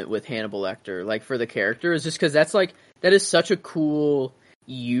almost went with Hannibal Lecter, like for the character, is just because that is such a cool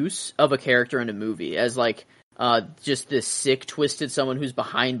use of a character in a movie as like just this sick, twisted someone who's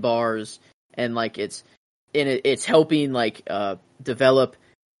behind bars, and like it's helping like develop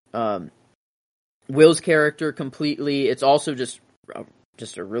Will's character completely. It's also just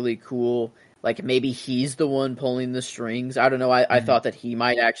a really cool, like maybe he's the one pulling the strings. I don't know. I thought that he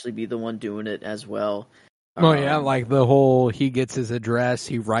might actually be the one doing it as well. Oh yeah, like the whole, he gets his address,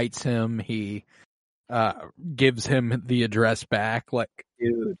 he writes him, he gives him the address back. Like,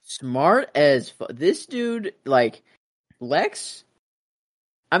 dude, smart as this dude, like Lex.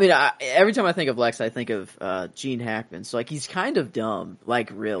 I mean, every time I think of Lex, I think of Gene Hackman. So like, he's kind of dumb.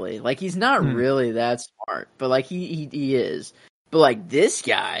 Like, really, like he's not really that smart, but like he is. But like this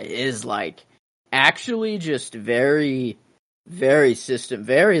guy is like actually just very, very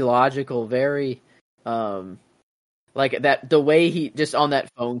very logical, very. Like that, the way he just on that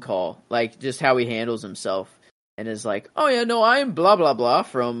phone call, like just how he handles himself and is like, oh yeah, no, I'm blah, blah, blah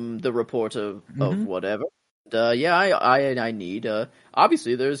from the report of whatever. I need,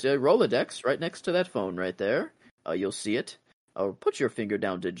 obviously there's a Rolodex right next to that phone right there. You'll see it. Put your finger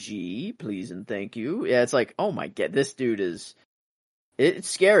down to G, please and thank you. Yeah, it's like, oh my God, this dude it's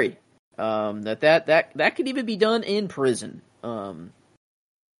scary. That could even be done in prison. I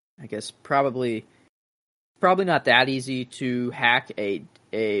guess probably not that easy to hack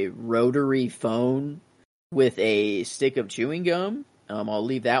a rotary phone with a stick of chewing gum. I'll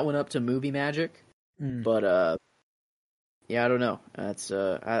leave that one up to movie magic. But I don't know. That's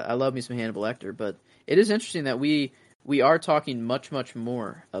I love me some Hannibal Lecter, but it is interesting that we are talking much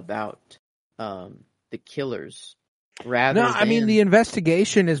more about the killers rather than... I mean, the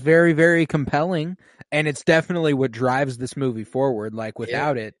investigation is very, very compelling, and it's definitely what drives this movie forward. Like,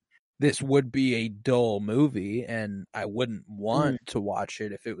 without it, this would be a dull movie, and I wouldn't want to watch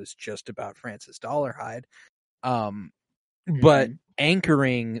it if it was just about Francis 𝗈𝗆𝗉. But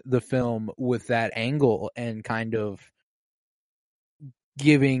anchoring the film with that angle and kind of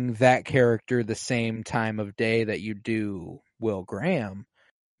giving that character the same time of day that you do Will Graham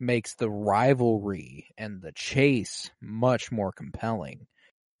makes the rivalry and the chase much more compelling.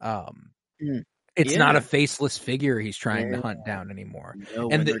 It's not a faceless figure he's trying to hunt down anymore.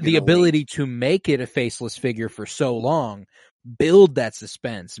 And the ability to make it a faceless figure for so long, build that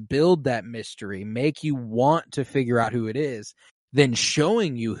suspense, build that mystery, make you want to figure out who it is, then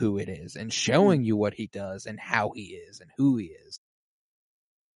showing you who it is and showing you what he does and how he is and who he is.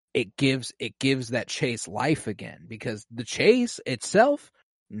 It gives that chase life again, because the chase itself,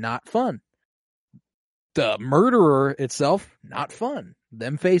 not fun. The murderer itself, not fun.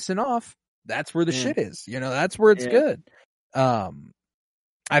 Them facing off, that's where the shit is. That's where it's good. I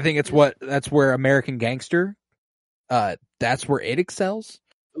think that's where American Gangster, that's where it excels.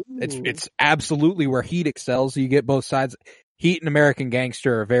 Ooh. It's absolutely where Heat excels. You get both sides. Heat and American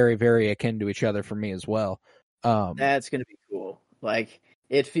Gangster are very, very akin to each other for me as well. That's going to be cool. Like,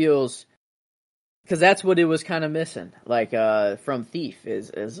 it feels because that's what it was kind of missing. Like from Thief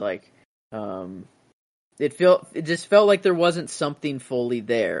is like it just felt like there wasn't something fully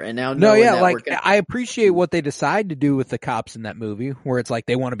there. And now I appreciate what they decide to do with the cops in that movie, where it's like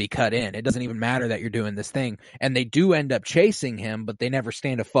they want to be cut in. It doesn't even matter that you're doing this thing, and they do end up chasing him, but they never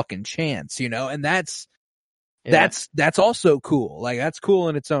stand a fucking chance, and that's also cool. Like, that's cool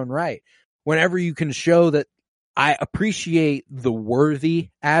in its own right. Whenever you can show that, I appreciate the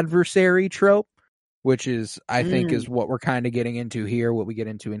worthy adversary trope, which is, I think, is what we're kind of getting into here, what we get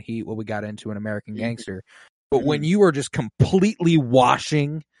into in Heat, what we got into in American Gangster. But when you are just completely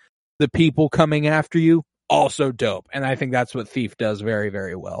washing the people coming after you, also dope. And I think that's what Thief does very,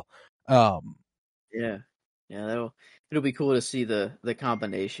 very well. Yeah, it'll be cool to see the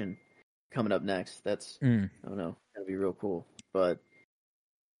combination coming up next. That's I don't know, that'll be real cool. But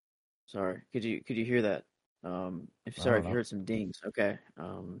sorry, could you hear that? If you heard some dings, okay.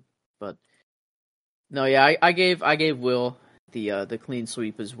 But no, yeah, I gave Will the clean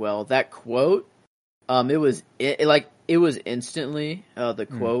sweep as well. That quote, it was instantly the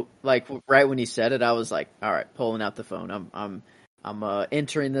quote, like right when he said it, I was like, all right, pulling out the phone. I'm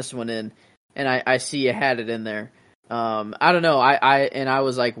entering this one in, and I see you had it in there. I don't know. I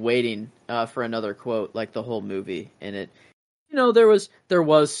was like waiting for another quote like the whole movie, and it, there was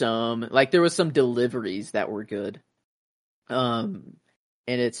some deliveries that were good. And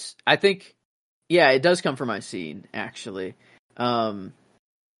it's, I think, yeah, it does come from my scene, actually. Scene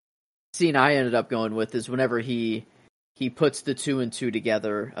I ended up going with is whenever he puts the 2 and 2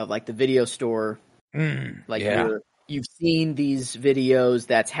 together of like the video store. You've seen these videos.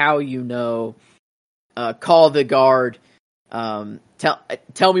 That's how call the guard.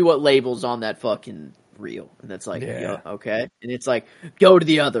 Tell me what label's on that fucking reel. And that's like, okay. And it's like, go to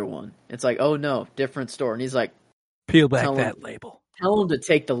the other one. It's like, oh no, different store. And he's like, peel back that label. Tell him to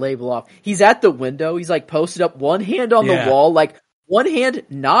take the label off. He's at the window. He's like posted up, one hand on the wall, like one hand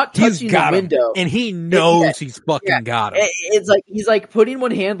not touching the window. And he knows he's fucking got him. It's like he's like putting one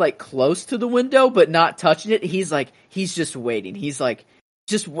hand like close to the window, but not touching it. He's just waiting. He's like,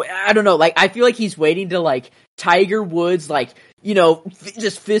 I don't know. Like, I feel like he's waiting to like Tiger Woods, like,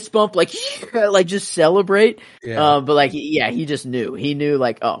 just fist bump, like, like just celebrate. Yeah. But like, he just knew. He knew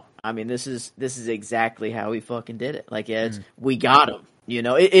like, oh, I mean, this is exactly how he fucking did it. Like, we got him.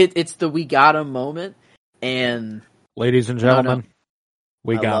 It's the we got him moment. And ladies and gentlemen,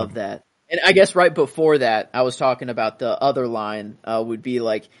 I love that. And I guess right before that, I was talking about the other line. Would be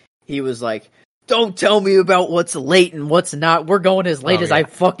like, he was like, don't tell me about what's late and what's not. We're going as late as I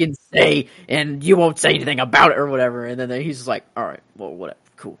fucking say, and you won't say anything about it or whatever. And then he's just like, all right, well, whatever.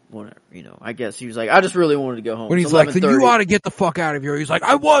 Cool, whatever, I guess he was like, I just really wanted to go home. When he's like, then you ought to get the fuck out of here. He's like,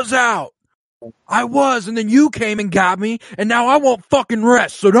 I was out. And then you came and got me, and now I won't fucking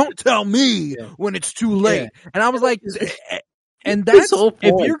rest, so don't tell me when it's too late. Yeah. And I was like, and that's, if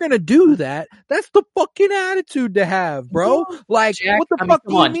you're gonna do that, that's the fucking attitude to have, bro. Like, Jack, what the fuck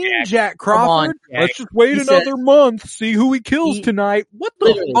do you mean, Jack Crawford? Let's just wait another month, see who he kills tonight. What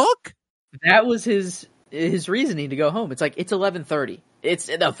the fuck? That was his reasoning to go home. It's like, it's 11:30. It's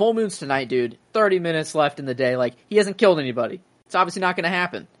the full moon's tonight, dude. 30 minutes left in the day. Like, he hasn't killed anybody. It's obviously not going to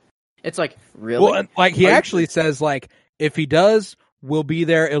happen. It's like, really? Well, like, he actually says, like, if he does, we'll be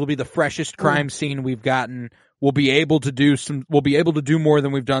there. It'll be the freshest crime scene we've gotten. We'll be able to do more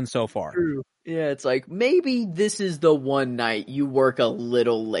than we've done so far. True. Yeah, it's like, maybe this is the one night you work a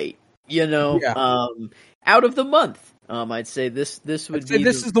little late, out of the month. I'd say this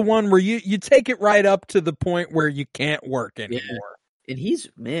is the one where you take it right up to the point where you can't work anymore. Yeah.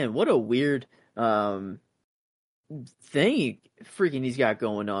 And what a weird thing he's got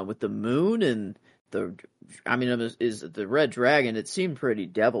going on with the moon and is the red dragon. It seemed pretty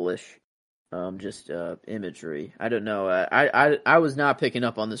devilish, imagery. I don't know. I was not picking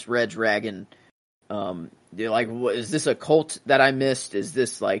up on this red dragon. Like, what, is this a cult that I missed? Is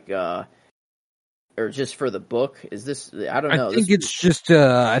this like, or just for the book? Is this, I don't know. I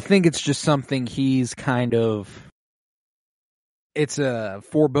think it's just something he's kind of, it's a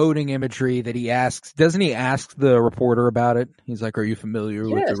foreboding imagery that he asks. Doesn't he ask the reporter about it? He's like, are you familiar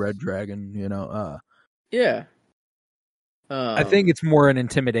with the red dragon? Yeah. I think it's more an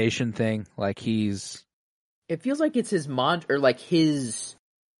intimidation thing. Like, it feels like it's his or like his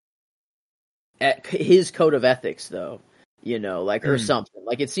code of ethics, though, or something.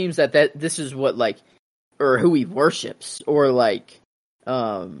 Like, it seems that this is what, like, or who he worships, or like,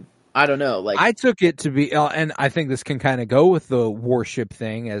 I don't know. Like, I took it to be, and I think this can kind of go with the worship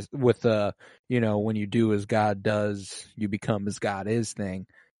thing, as with the, when you do as God does, you become as God is thing.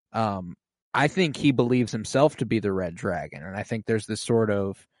 I think he believes himself to be the red dragon, and I think there's this sort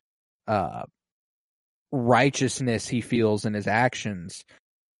of righteousness he feels in his actions,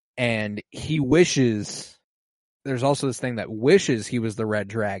 and he wishes. There's also this thing that wishes he was the Red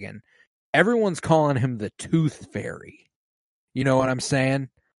Dragon. Everyone's calling him the Tooth Fairy. You know what I'm saying?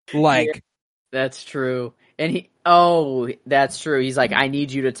 Like, yeah, that's true. And that's true. He's like, I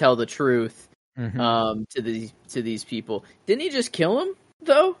need you to tell the truth, to these people. Didn't he just kill him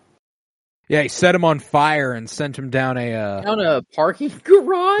though? Yeah, he set him on fire and sent him down a parking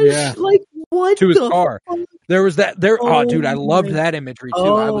garage. Yeah, like what to his car. Fuck? There was that. Oh, dude, I loved that imagery too.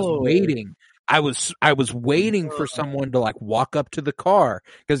 I was waiting. I was waiting for someone to like walk up to the car,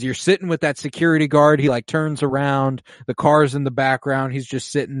 because you're sitting with that security guard. He like turns around, the car's in the background. He's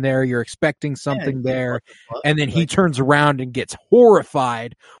just sitting there. You're expecting something there. And then he turns around and gets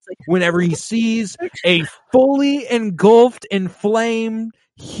horrified whenever he sees a fully engulfed, inflamed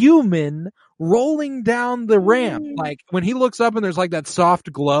human rolling down the ramp. Like when he looks up and there's like that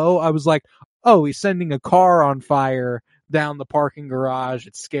soft glow, I was like, oh, he's sending a car on fire down the parking garage.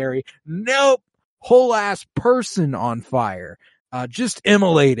 It's scary. Nope. Whole ass person on fire. Just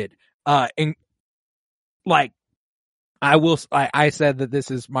immolated. And like, I said that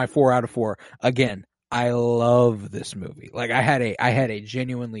this is my 4 out of 4. Again, I love this movie. Like I had a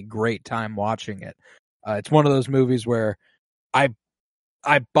genuinely great time watching it. It's one of those movies where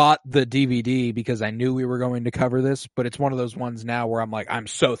I bought the DVD because I knew we were going to cover this, but it's one of those ones now where I'm like, I'm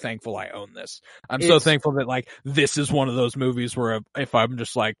so thankful I own this. I'm so thankful that like this is one of those movies where if I'm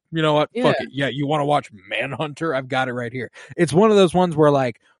just like, you know what, fuck it, yeah, you want to watch Manhunter? I've got it right here. It's one of those ones where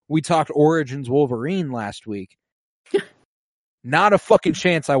like we talked Origins Wolverine last week. Not a fucking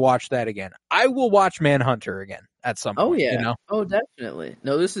chance I watch that again. I will watch Manhunter again at some point. Oh yeah, you know? Oh definitely.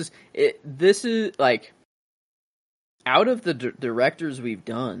 No, this is it. This is like, out of the directors we've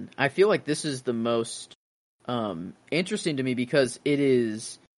done, I feel like this is the most interesting to me because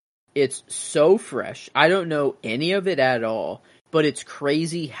it's so fresh. I don't know any of it at all, but it's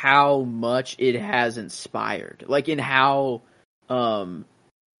crazy how much it has inspired. Like in how I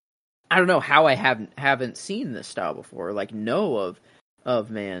don't know how I haven't seen this style before. Like know of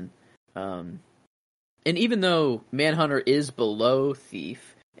Man, and even though Manhunter is below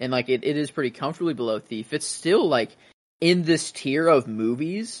Thief, and like it is pretty comfortably below Thief, it's still like in this tier of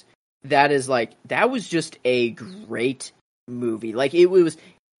movies that is like, that was just a great movie. Like it was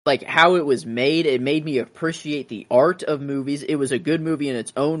like how it was made. It made me appreciate the art of movies. It was a good movie in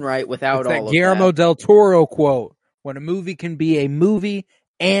its own right without all of that. Guillermo del Toro quote: when a movie can be a movie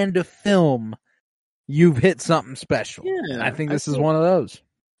and a film, you've hit something special. Yeah, and I think this is one of those.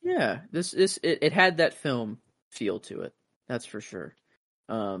 Yeah, it had that film feel to it. That's for sure.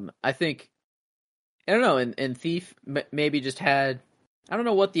 I think, I don't know, and Thief maybe just had, I don't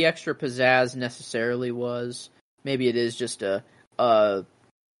know what the extra pizzazz necessarily was. Maybe it is just a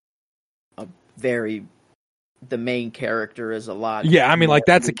very, the main character is a lot. Yeah, I mean, like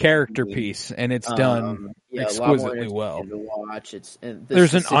that's a character piece, and it's done exquisitely well. To watch.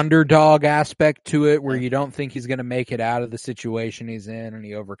 There's an underdog aspect to it where you don't think he's going to make it out of the situation he's in, and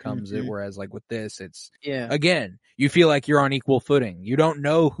he overcomes it. Whereas, like with this, it's again, you feel like you're on equal footing. You don't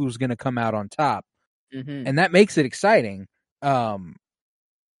know who's going to come out on top. And that makes it exciting. But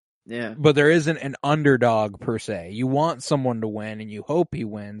there isn't an underdog per se. You want someone to win and you hope he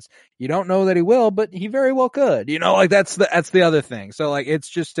wins. You don't know that he will, but he very well could. You know, like that's the other thing. So like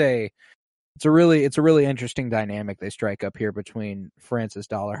it's a really interesting dynamic they strike up here between Francis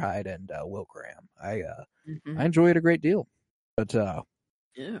𝗈𝗯𝗓 and Will Graham. I enjoy it a great deal. But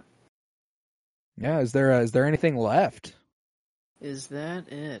is there anything left? Is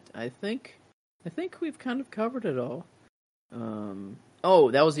that it? I think we've kind of covered it all.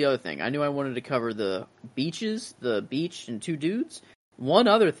 Oh, that was the other thing. I knew I wanted to cover the beach and two dudes. One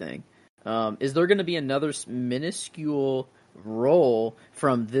other thing, is there going to be another minuscule role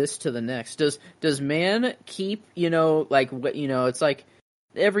from this to the next? Does Man keep, like what, it's like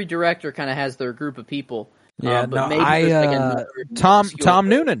every director kind of has their group of people. Yeah, but maybe Tom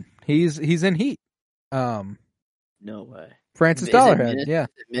Noonan. He's in Heat. No way. Francis 𝗈𝗯𝗓, yeah. Is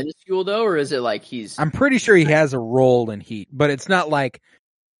it minuscule though, or is it like he's? I'm pretty sure he has a role in Heat, but it's not like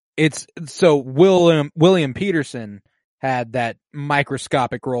it's so. William Peterson had that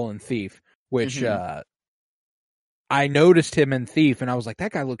microscopic role in Thief, which I noticed him in Thief, and I was like,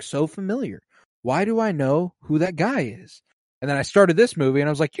 that guy looks so familiar. Why do I know who that guy is? And then I started this movie, and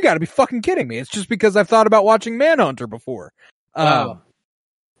I was like, you got to be fucking kidding me! It's just because I've thought about watching Manhunter before.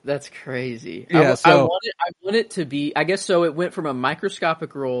 That's crazy. Yeah, I want it to be, I guess so it went from a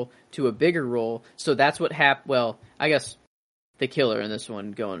microscopic role to a bigger role, so that's what happened. Well, I guess the killer in this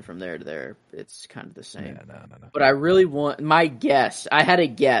one going from there to there, it's kind of the same. Yeah, no. But I really want, my guess, I had a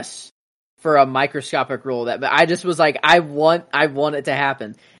guess for a microscopic role. But I just was like, I want it to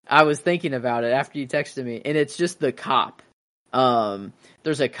happen. I was thinking about it after you texted me, and it's just the cop.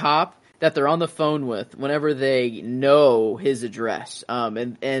 There's a cop that they're on the phone with whenever they know his address.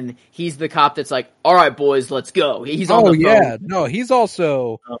 And he's the cop that's like, all right, boys, let's go. He's on the phone. Yeah. No, he's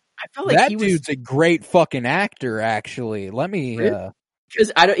also, I felt like that he dude's a great fucking actor, actually. Let me,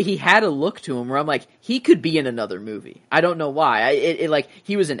 because he had a look to him where I'm like, he could be in another movie. I don't know why. Like,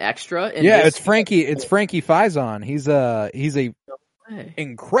 he was an extra. It's Frankie Faison. He's a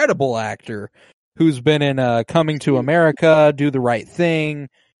incredible actor who's been in Coming to America, Do the Right Thing,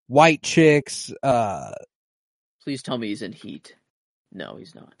 White Chicks. Please tell me he's in Heat. No,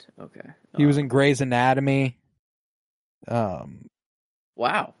 he's not. Okay. He was in Grey's Anatomy.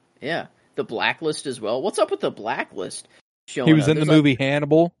 Wow. Yeah. The Blacklist as well. What's up with the Blacklist? He was in the movie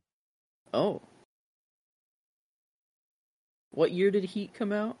Hannibal. Oh. What year did Heat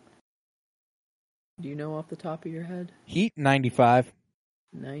come out? Do you know off the top of your head? Heat, 95.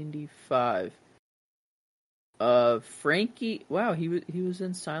 95. Frankie, wow, he was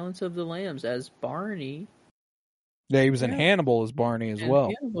in Silence of the Lambs as Barney. Yeah, he was in Hannibal as Barney as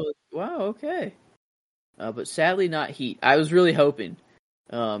well. Hannibal. Wow, okay. But sadly not Heat. I was really hoping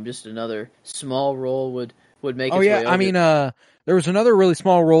just another small role would make its way over. I mean, there was another really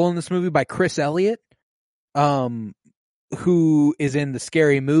small role in this movie by Chris Elliott, who is in the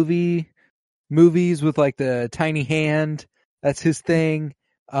Scary movies with like the tiny hand. That's his thing.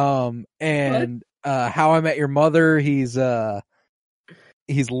 And How I Met Your Mother, he's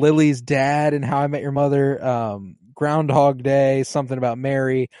Lily's dad in How I Met Your Mother. Groundhog Day, Something About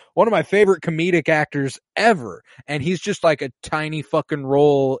Mary. One of my favorite comedic actors ever. And he's just like a tiny fucking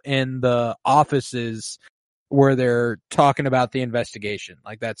role in the offices where they're talking about the investigation.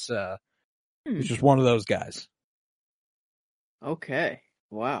 Like that's he's just one of those guys. Okay.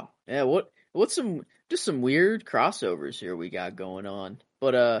 Wow. Yeah, what's some weird crossovers here we got going on.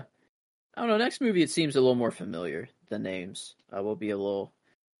 But I don't know, next movie it seems a little more familiar. The names will be a little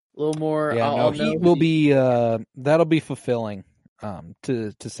more. Yeah, Heat will be that'll be fulfilling,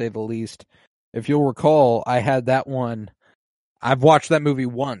 to say the least. If you'll recall, I had that one. I've watched that movie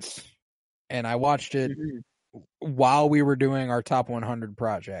once, and I watched it while we were doing our top 100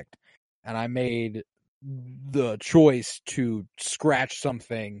 project, and I made the choice to scratch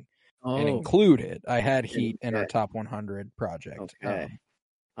something and include it. I had Heat in our top 100 project. Okay,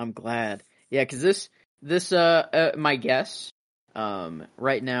 I'm glad. Yeah, because this my guess.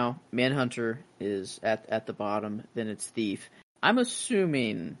 Right now, Manhunter is at the bottom, then it's Thief. I'm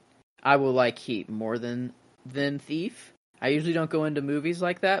assuming I will like Heat more than Thief. I usually don't go into movies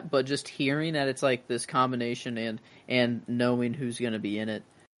like that, but just hearing that it's like this combination and knowing who's going to be in it,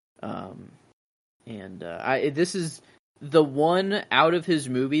 this is the one out of his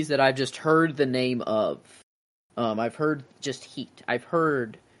movies that I've just heard the name of. I've heard just Heat. I've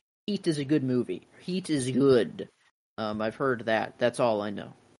heard Heat is a good movie. Heat is good. I've heard that. That's all I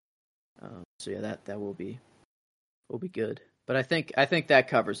know. So yeah, that will be good. But I think that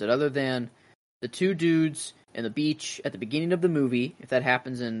covers it. Other than the two dudes and the beach at the beginning of the movie, if that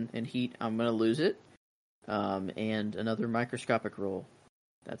happens in Heat, I'm gonna lose it. And another microscopic role.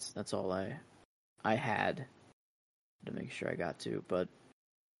 That's all I had to make sure I got to. But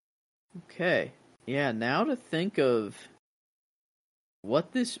okay, yeah. Now to think of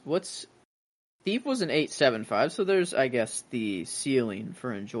what's. Thief was an 8.75, so there's, I guess, the ceiling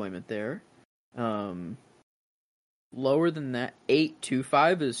for enjoyment there. Lower than that,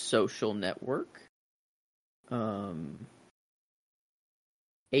 8.25 is Social Network.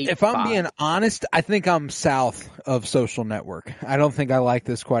 If I'm being honest, I think I'm south of Social Network. I don't think I like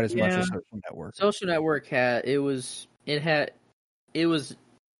this quite as much as Social Network. Social Network had a little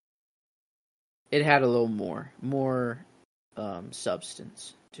more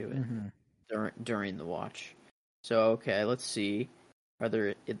substance to it. Mm-hmm. During the watch. So okay, let's see. Have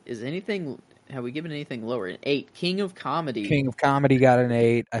we given anything lower? An 8. King of Comedy. King of Comedy got an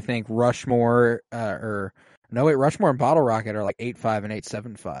 8. I think Rushmore Rushmore and Bottle Rocket are like 8.5 and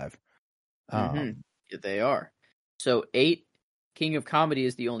 8.75. Yeah, they are. So 8. King of Comedy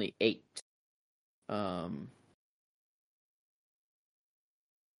is the only 8.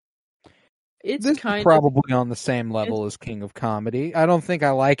 It's probably on the same level as King of Comedy. I don't think I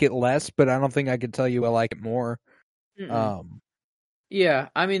like it less, but I don't think I could tell you I like it more. Yeah,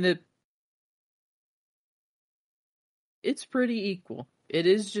 I mean it's pretty equal. It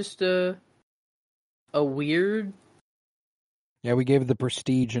is just a weird. Yeah, we gave The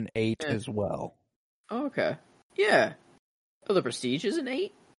Prestige an 8 as well. Oh, okay. Yeah. Oh, The Prestige is an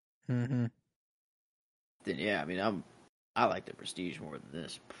 8? Mm-hmm. Then yeah, I mean I like The Prestige more than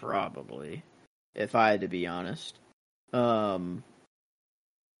this, probably, if I had to be honest. But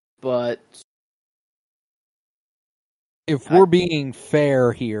if we're being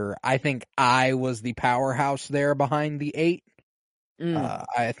fair here, I think I was the powerhouse there behind the 8.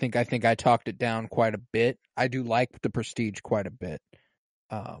 I think I talked it down quite a bit. I do like The Prestige quite a bit.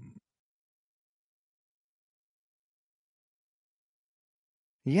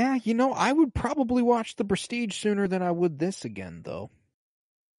 Yeah, I would probably watch The Prestige sooner than I would this again, though.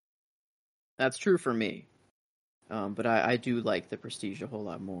 That's true for me. But I do like The Prestige a whole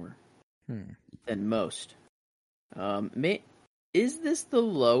lot more than most. Is this the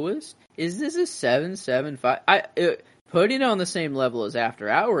lowest? Is this a 7.75? Putting it on the same level as After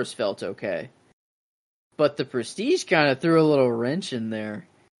Hours felt okay, but The Prestige kind of threw a little wrench in there.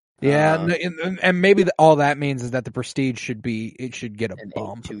 Yeah, and maybe all that means is that The Prestige should get a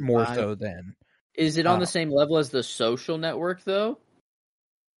bump more so than. Is it on the same level as The Social Network though?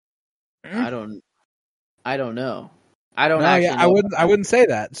 I don't know. I don't actually know. I wouldn't say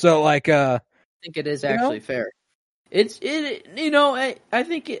that. So like I think it is actually fair. I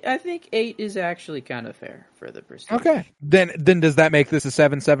think 8 is actually kind of fair for The Prestige. Okay. Then does that make this a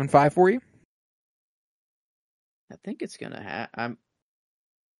 7.75 for you? I think it's going to have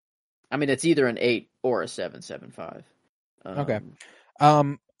I mean it's either an 8 or a 7.75. Okay.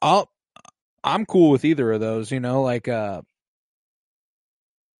 I'm cool with either of those, like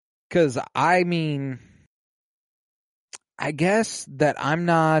cuz I mean I guess that I'm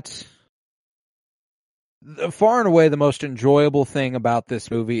not far and away the most enjoyable thing about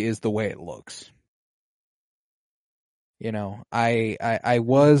this movie is the way it looks. I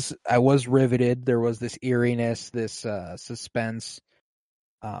was riveted. There was this eeriness, this suspense.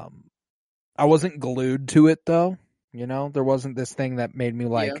 I wasn't glued to it though. There wasn't this thing that made me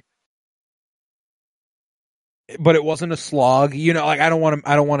like. Yeah. But it wasn't a slog. Like I don't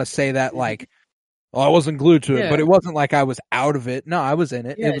want to say that like. Well, I wasn't glued to it, but it wasn't like I was out of it. No, I was in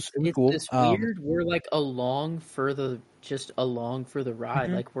it. Yeah, it was cool. It's weird. We're like along for the ride.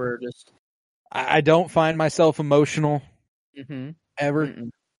 Mm-hmm. Like we're just. I don't find myself emotional ever.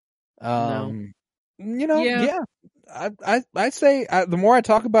 No. Yeah. I say the more I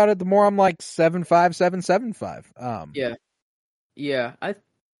talk about it, the more I'm like 7.5, 7.75. Yeah.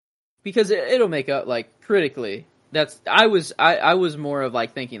 Because it'll make up like critically. I was more of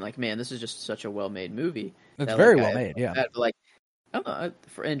like thinking like, man, this is just such a well-made movie. It's very well made, yeah. But like, I don't know,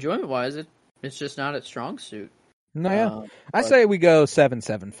 for enjoyment wise, it's just not its strong suit. No, yeah. I say we go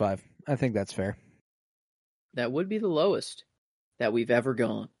 7.75. I think that's fair. That would be the lowest that we've ever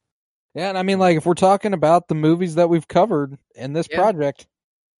gone. Yeah, and I mean, like, if we're talking about the movies that we've covered in this project,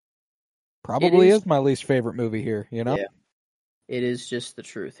 probably is my least favorite movie here, Yeah. It is just the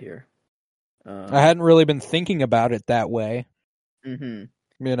truth here. I hadn't really been thinking about it that way. Mm-hmm.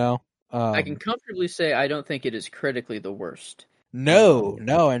 I can comfortably say I don't think it is critically the worst. No.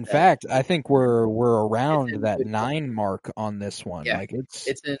 In fact, I think we're around that 9 mark on this one. Yeah, like it's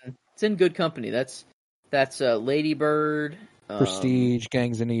in good company. That's Lady Bird, Prestige,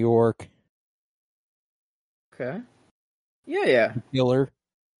 Gangs of New York. Okay. Yeah. Killer.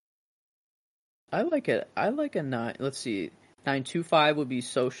 I like it. I like a 9. Let's see. 9.25 would be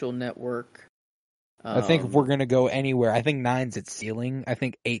Social Network. I think if we're going to go anywhere, I think 9's its ceiling. I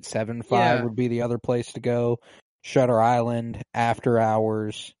think 8.75 would be the other place to go. Shutter Island, After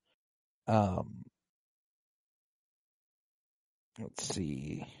Hours. Let's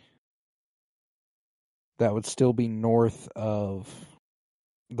see. That would still be north of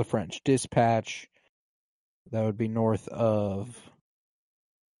The French Dispatch. That would be north of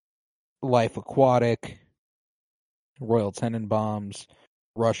Life Aquatic, Royal Tenenbaums,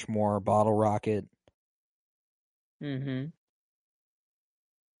 Rushmore, Bottle Rocket. Mm-hmm.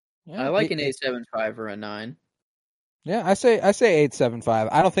 Yeah, I like an 8.75 or a 9. Yeah, I say 8.75.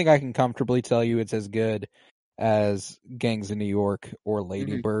 I don't think I can comfortably tell you it's as good as Gangs of New York or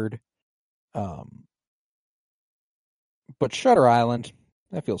Lady Bird. But Shutter Island,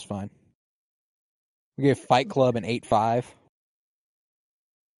 that feels fine. We gave Fight Club an 8.5.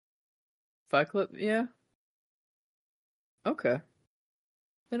 Fight Club, yeah. Okay.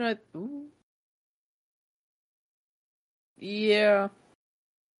 Then yeah.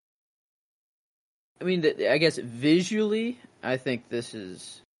 I mean, I guess visually, I think this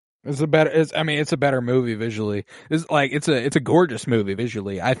is. It's a better movie visually. It's a gorgeous movie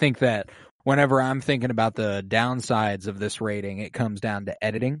visually. I think that whenever I'm thinking about the downsides of this rating, it comes down to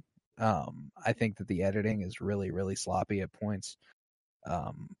editing. I think that the editing is really, really sloppy at points.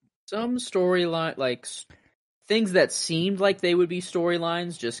 Some storyline, like things that seemed like they would be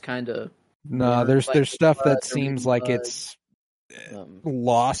storylines, just kind of No, there's stuff that seems like it's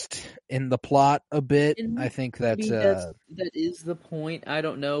lost in the plot a bit. I think that is the point. I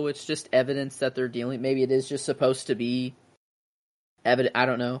don't know. It's just evidence that they're dealing. Maybe it is just supposed to be evidence. I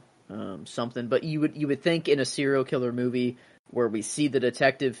don't know, something. But you would think in a serial killer movie where we see the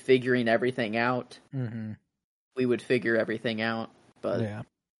detective figuring everything out, we would figure everything out. But yeah,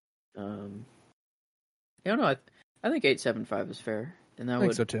 I don't know. I think 8.75 is fair, and that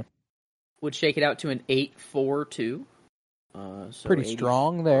think so too. Would shake it out to an 8.42. So pretty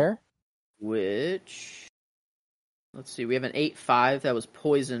strong there. Which, let's see, we have an 8.5 that was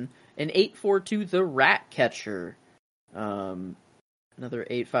Poison, an 8.42 The Rat Catcher, another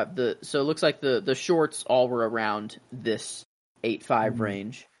 8.5. So it looks like the shorts all were around this 8.5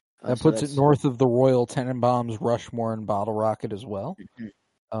 range. That puts it north of the Royal Tenenbaums, Rushmore, and Bottle Rocket as well.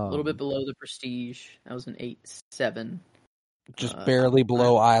 A little bit below the Prestige. That was an 8.7. Just barely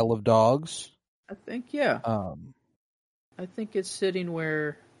below Isle of Dogs. I think, yeah. I think it's sitting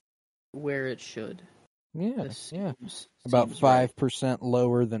where it should. Yeah, about 5%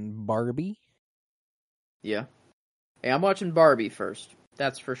 lower than Barbie. Yeah. Hey, I'm watching Barbie first.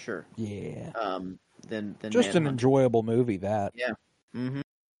 That's for sure. Yeah. Then just Manhunter. An enjoyable movie, that. Yeah. Mm-hmm.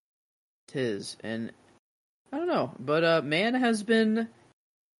 Tis. And I don't know, but Man has been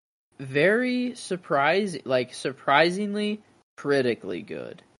very surprisingly critically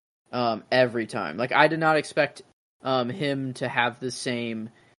good. Every time. Like, I did not expect him to have the same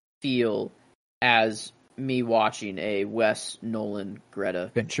feel as me watching a Wes Nolan Greta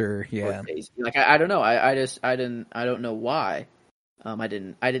Fincher. Yeah. Like, I don't know. I don't know why. I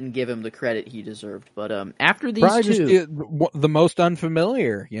didn't give him the credit he deserved. But after these probably two, just the most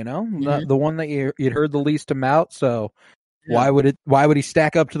unfamiliar, the one that you'd heard the least about. So why would he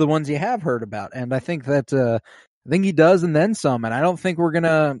stack up to the ones you have heard about? And I think that I think he does, and then some. And I don't think you're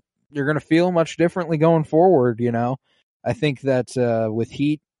gonna feel much differently going forward. I think that with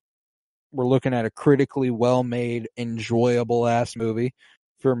Heat, we're looking at a critically well-made, enjoyable-ass movie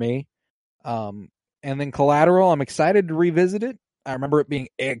for me. And then Collateral, I'm excited to revisit it. I remember it being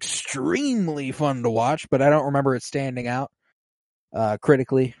extremely fun to watch, but I don't remember it standing out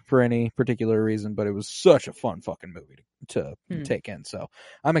critically for any particular reason, but it was such a fun fucking movie to take in. So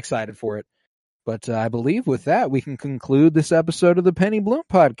I'm excited for it. But I believe with that, we can conclude this episode of the Penny Bloom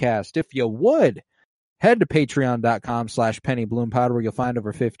Podcast. If you would, head to patreon.com/PennyBloomPod, where you'll find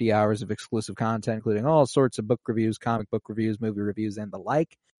over 50 hours of exclusive content, including all sorts of book reviews, comic book reviews, movie reviews, and the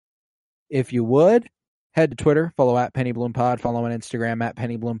like. If you would, head to Twitter, follow @PennyBloomPod, follow on Instagram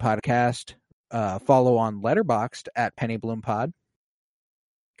 @PennyBloomPodcast, follow on Letterboxd @PennyBloomPod.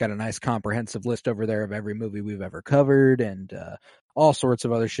 Got a nice comprehensive list over there of every movie we've ever covered, and all sorts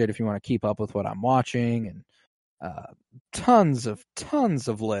of other shit if you want to keep up with what I'm watching, and tons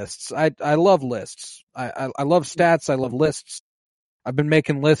of lists. I love lists. I love stats. I love lists. I've been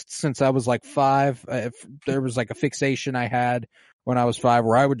making lists since I was like 5. If there was like a fixation I had when I was 5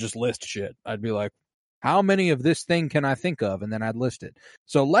 where I would just list shit. I'd be like, how many of this thing can I think of? And then I'd list it.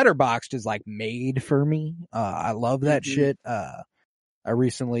 So Letterboxd is like made for me. I love that shit. I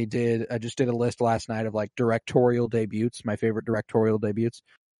just did a list last night of like directorial debuts, my favorite directorial debuts.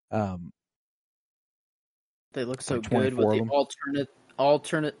 They look so good with the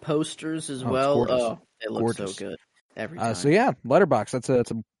alternate posters as well. Oh, they look so good every time. So yeah, Letterboxd, that's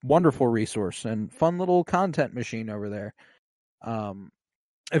a wonderful resource and fun little content machine over there.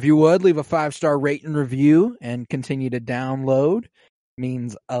 If you would, leave a 5-star rate and review and continue to download.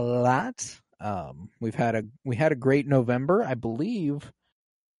 Means a lot. We had a great November. I believe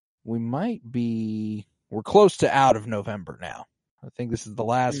we're close to out of November now. I think this is the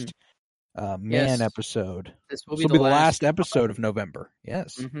last Man episode. This will be the last episode of November.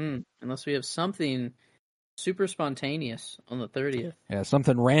 Yes. Mm-hmm. Unless we have something super spontaneous on the 30th. Yeah,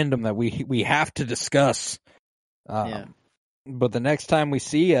 something random that we have to discuss. But the next time we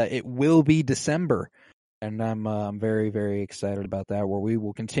see you, it will be December. And I'm very, very excited about that, where we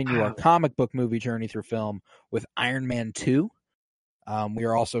will continue our comic book movie journey through film with Iron Man 2. We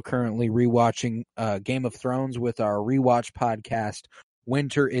are also currently rewatching Game of Thrones with our rewatch podcast,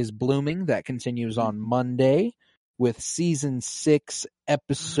 Winter is Blooming. That continues on Monday with season 6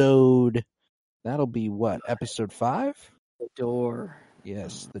 episode. That'll be what? Episode 5? The Door.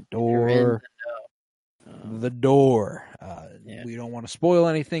 Yes, The Door. The Door. We don't want to spoil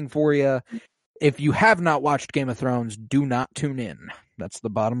anything for you. If you have not watched Game of Thrones, do not tune in. That's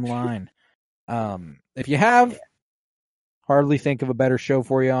the bottom line. If you have, hardly think of a better show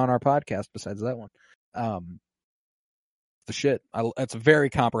for you on our podcast besides that one. The shit. It's a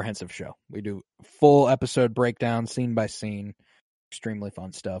very comprehensive show. We do full episode breakdown, scene by scene. extremely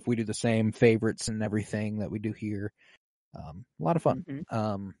fun stuff. We do the same favorites and everything that we do here. A lot of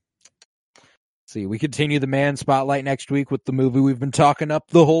fun. See, we continue the man spotlight next week with the movie we've been talking up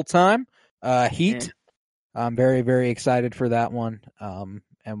the whole time, Heat. Yeah. I'm very, very excited for that one.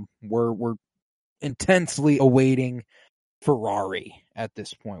 And we're intensely awaiting Ferrari at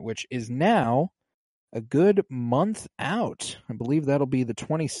this point, which is now a good month out. I believe that'll be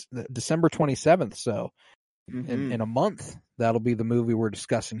December 27th. So in a month, that'll be the movie we're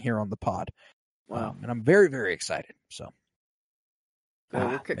discussing here on the pod. Wow. And I'm very, very excited. So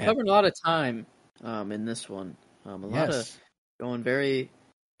we're covering a lot of time in this one. Lot of going very,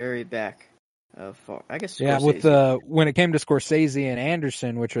 very back far. I guess. Scorsese. Yeah, when it came to Scorsese and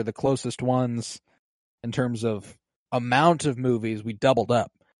Anderson, which are the closest ones in terms of amount of movies, we doubled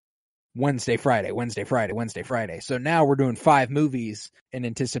up. Wednesday, Friday. So now we're doing 5 movies in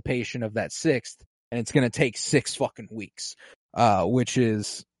anticipation of that 6th, and it's going to take 6 fucking weeks, which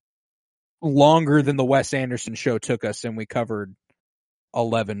is longer than the Wes Anderson show took us, and we covered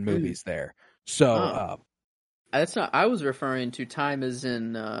 11 movies there. So that's not. I was referring to time as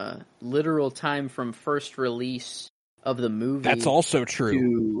in literal time from first release of the movie. That's also true.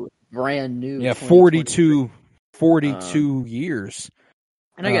 To brand new. Yeah, 42 years.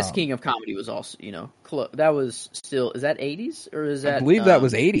 And I guess King of Comedy was also, that was still, is that 80s or is that? I believe that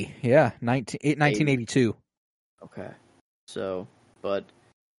was 80. Yeah, 1982. Okay. So, but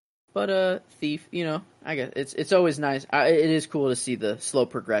Thief, I guess it's always nice. It is cool to see the slow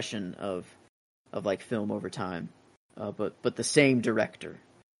progression of like film over time, but the same director.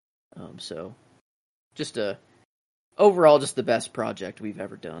 So just overall, just the best project we've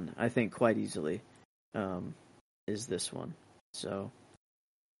ever done. I think quite easily, is this one. So.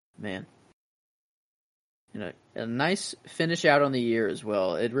 Man, a nice finish out on the year as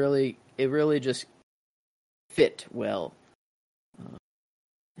well. It really just fit well.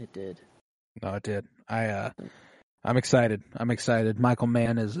 It did. No, it did. I'm excited. Michael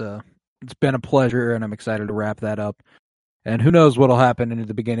Mann is it's been a pleasure, and I'm excited to wrap that up. And who knows what'll happen into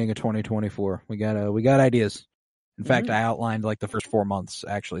the beginning of 2024? We got ideas. In fact, I outlined like the first 4 months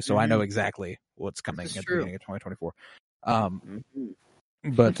actually, so I know exactly what's coming at the beginning of 2024.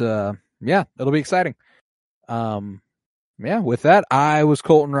 But yeah, it'll be exciting. With that, I was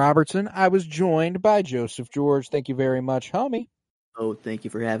Colton Robertson. I was joined by Joseph George. Thank you very much, homie. Oh, thank you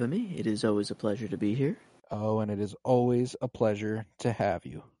for having me. It is always a pleasure to be here. Oh, and it is always a pleasure to have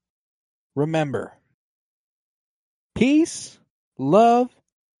you. Remember, peace, love,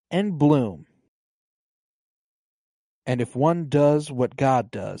 and bloom. And if one does what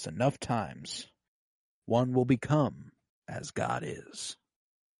God does enough times, one will become as God is.